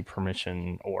grants you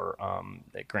permission, or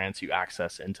it grants you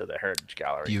access into the Heritage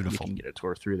Gallery. Beautiful. You can get a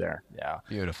tour through there. Yeah,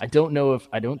 beautiful.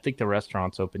 I don't think the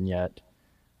restaurant's open yet.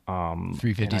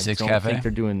 356 I Cafe. don't think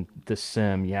they're doing the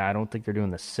sim. Yeah, I don't think they're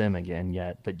doing the sim again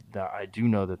yet, but I do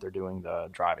know that they're doing the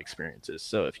drive experiences.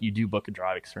 So if you do book a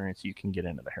drive experience, you can get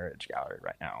into the Heritage Gallery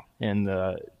right now, and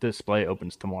the display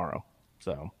opens tomorrow.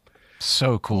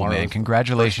 So cool, man!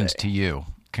 Congratulations to you.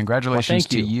 Congratulations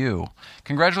to you.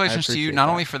 Congratulations to you, not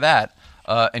only for that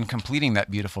and completing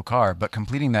that beautiful car, but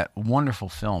completing that wonderful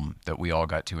film that we all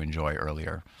got to enjoy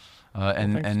earlier.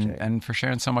 And for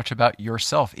sharing so much about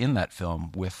yourself in that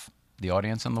film with the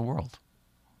audience and the world.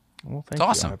 Well, thank it's you.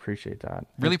 awesome. I appreciate that.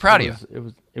 Really proud of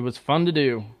you. It was fun to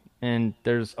do, and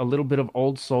there's a little bit of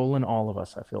old soul in all of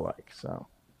us, I feel like. So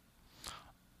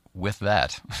with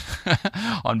that,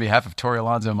 on behalf of Tori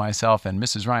Alonso, myself, and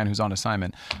Mrs. Ryan, who's on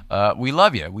assignment, we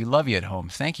love you. We love you at home.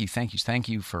 Thank you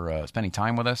for spending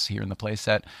time with us here in the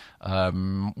playset.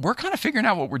 We're kind of figuring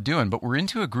out what we're doing, but we're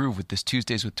into a groove with this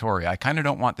Tuesdays with Tori. I kind of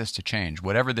don't want this to change.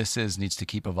 Whatever this is needs to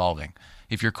keep evolving,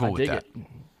 if you're cool with that.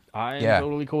 I am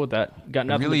totally cool with that. Got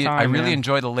nothing but time, I really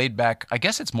enjoy the laid back. I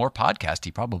guess it's more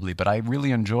podcasty probably, but I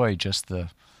really enjoy just the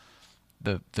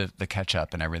catch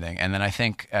up and everything. And then I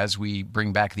think as we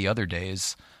bring back the other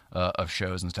days of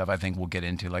shows and stuff, I think we'll get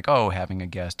into having a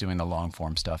guest, doing the long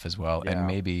form stuff as well, and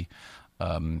maybe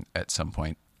at some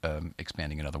point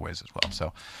expanding in other ways as well.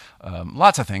 So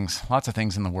lots of things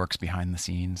in the works behind the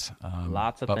scenes.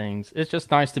 Lots of things. It's just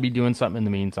nice to be doing something in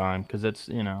the meantime, because it's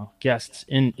guests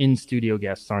in studio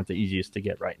guests aren't the easiest to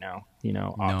get right now.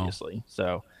 Obviously. No.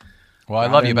 So. Well, I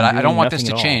love you, but I don't want this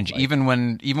to change. Even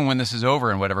when this is over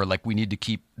and whatever, we need to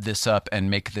keep this up and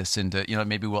make this into,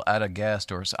 maybe we'll add a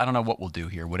guest, or I don't know what we'll do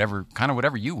here. Whatever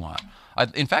you want.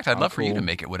 In fact, I'd love for you to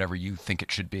make it whatever you think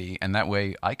it should be, and that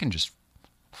way I can just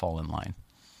fall in line.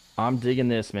 I'm digging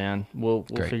this, man. We'll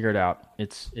figure it out.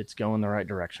 It's going the right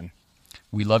direction.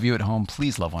 We love you at home.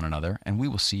 Please love one another, and we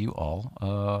will see you all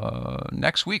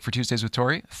next week for Tuesdays with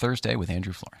Tori, Thursday with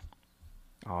Andrew Florin.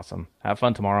 Awesome. Have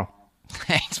fun tomorrow.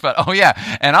 Thanks, but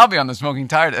and I'll be on the Smoking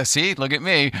Tire. See, look at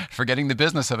me, forgetting the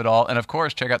business of it all. And of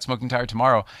course, check out Smoking Tire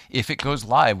tomorrow if it goes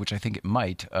live, which I think it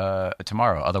might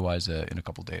tomorrow. Otherwise, in a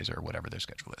couple days or whatever their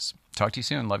schedule is. Talk to you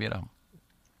soon. Love you at home.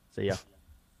 See ya.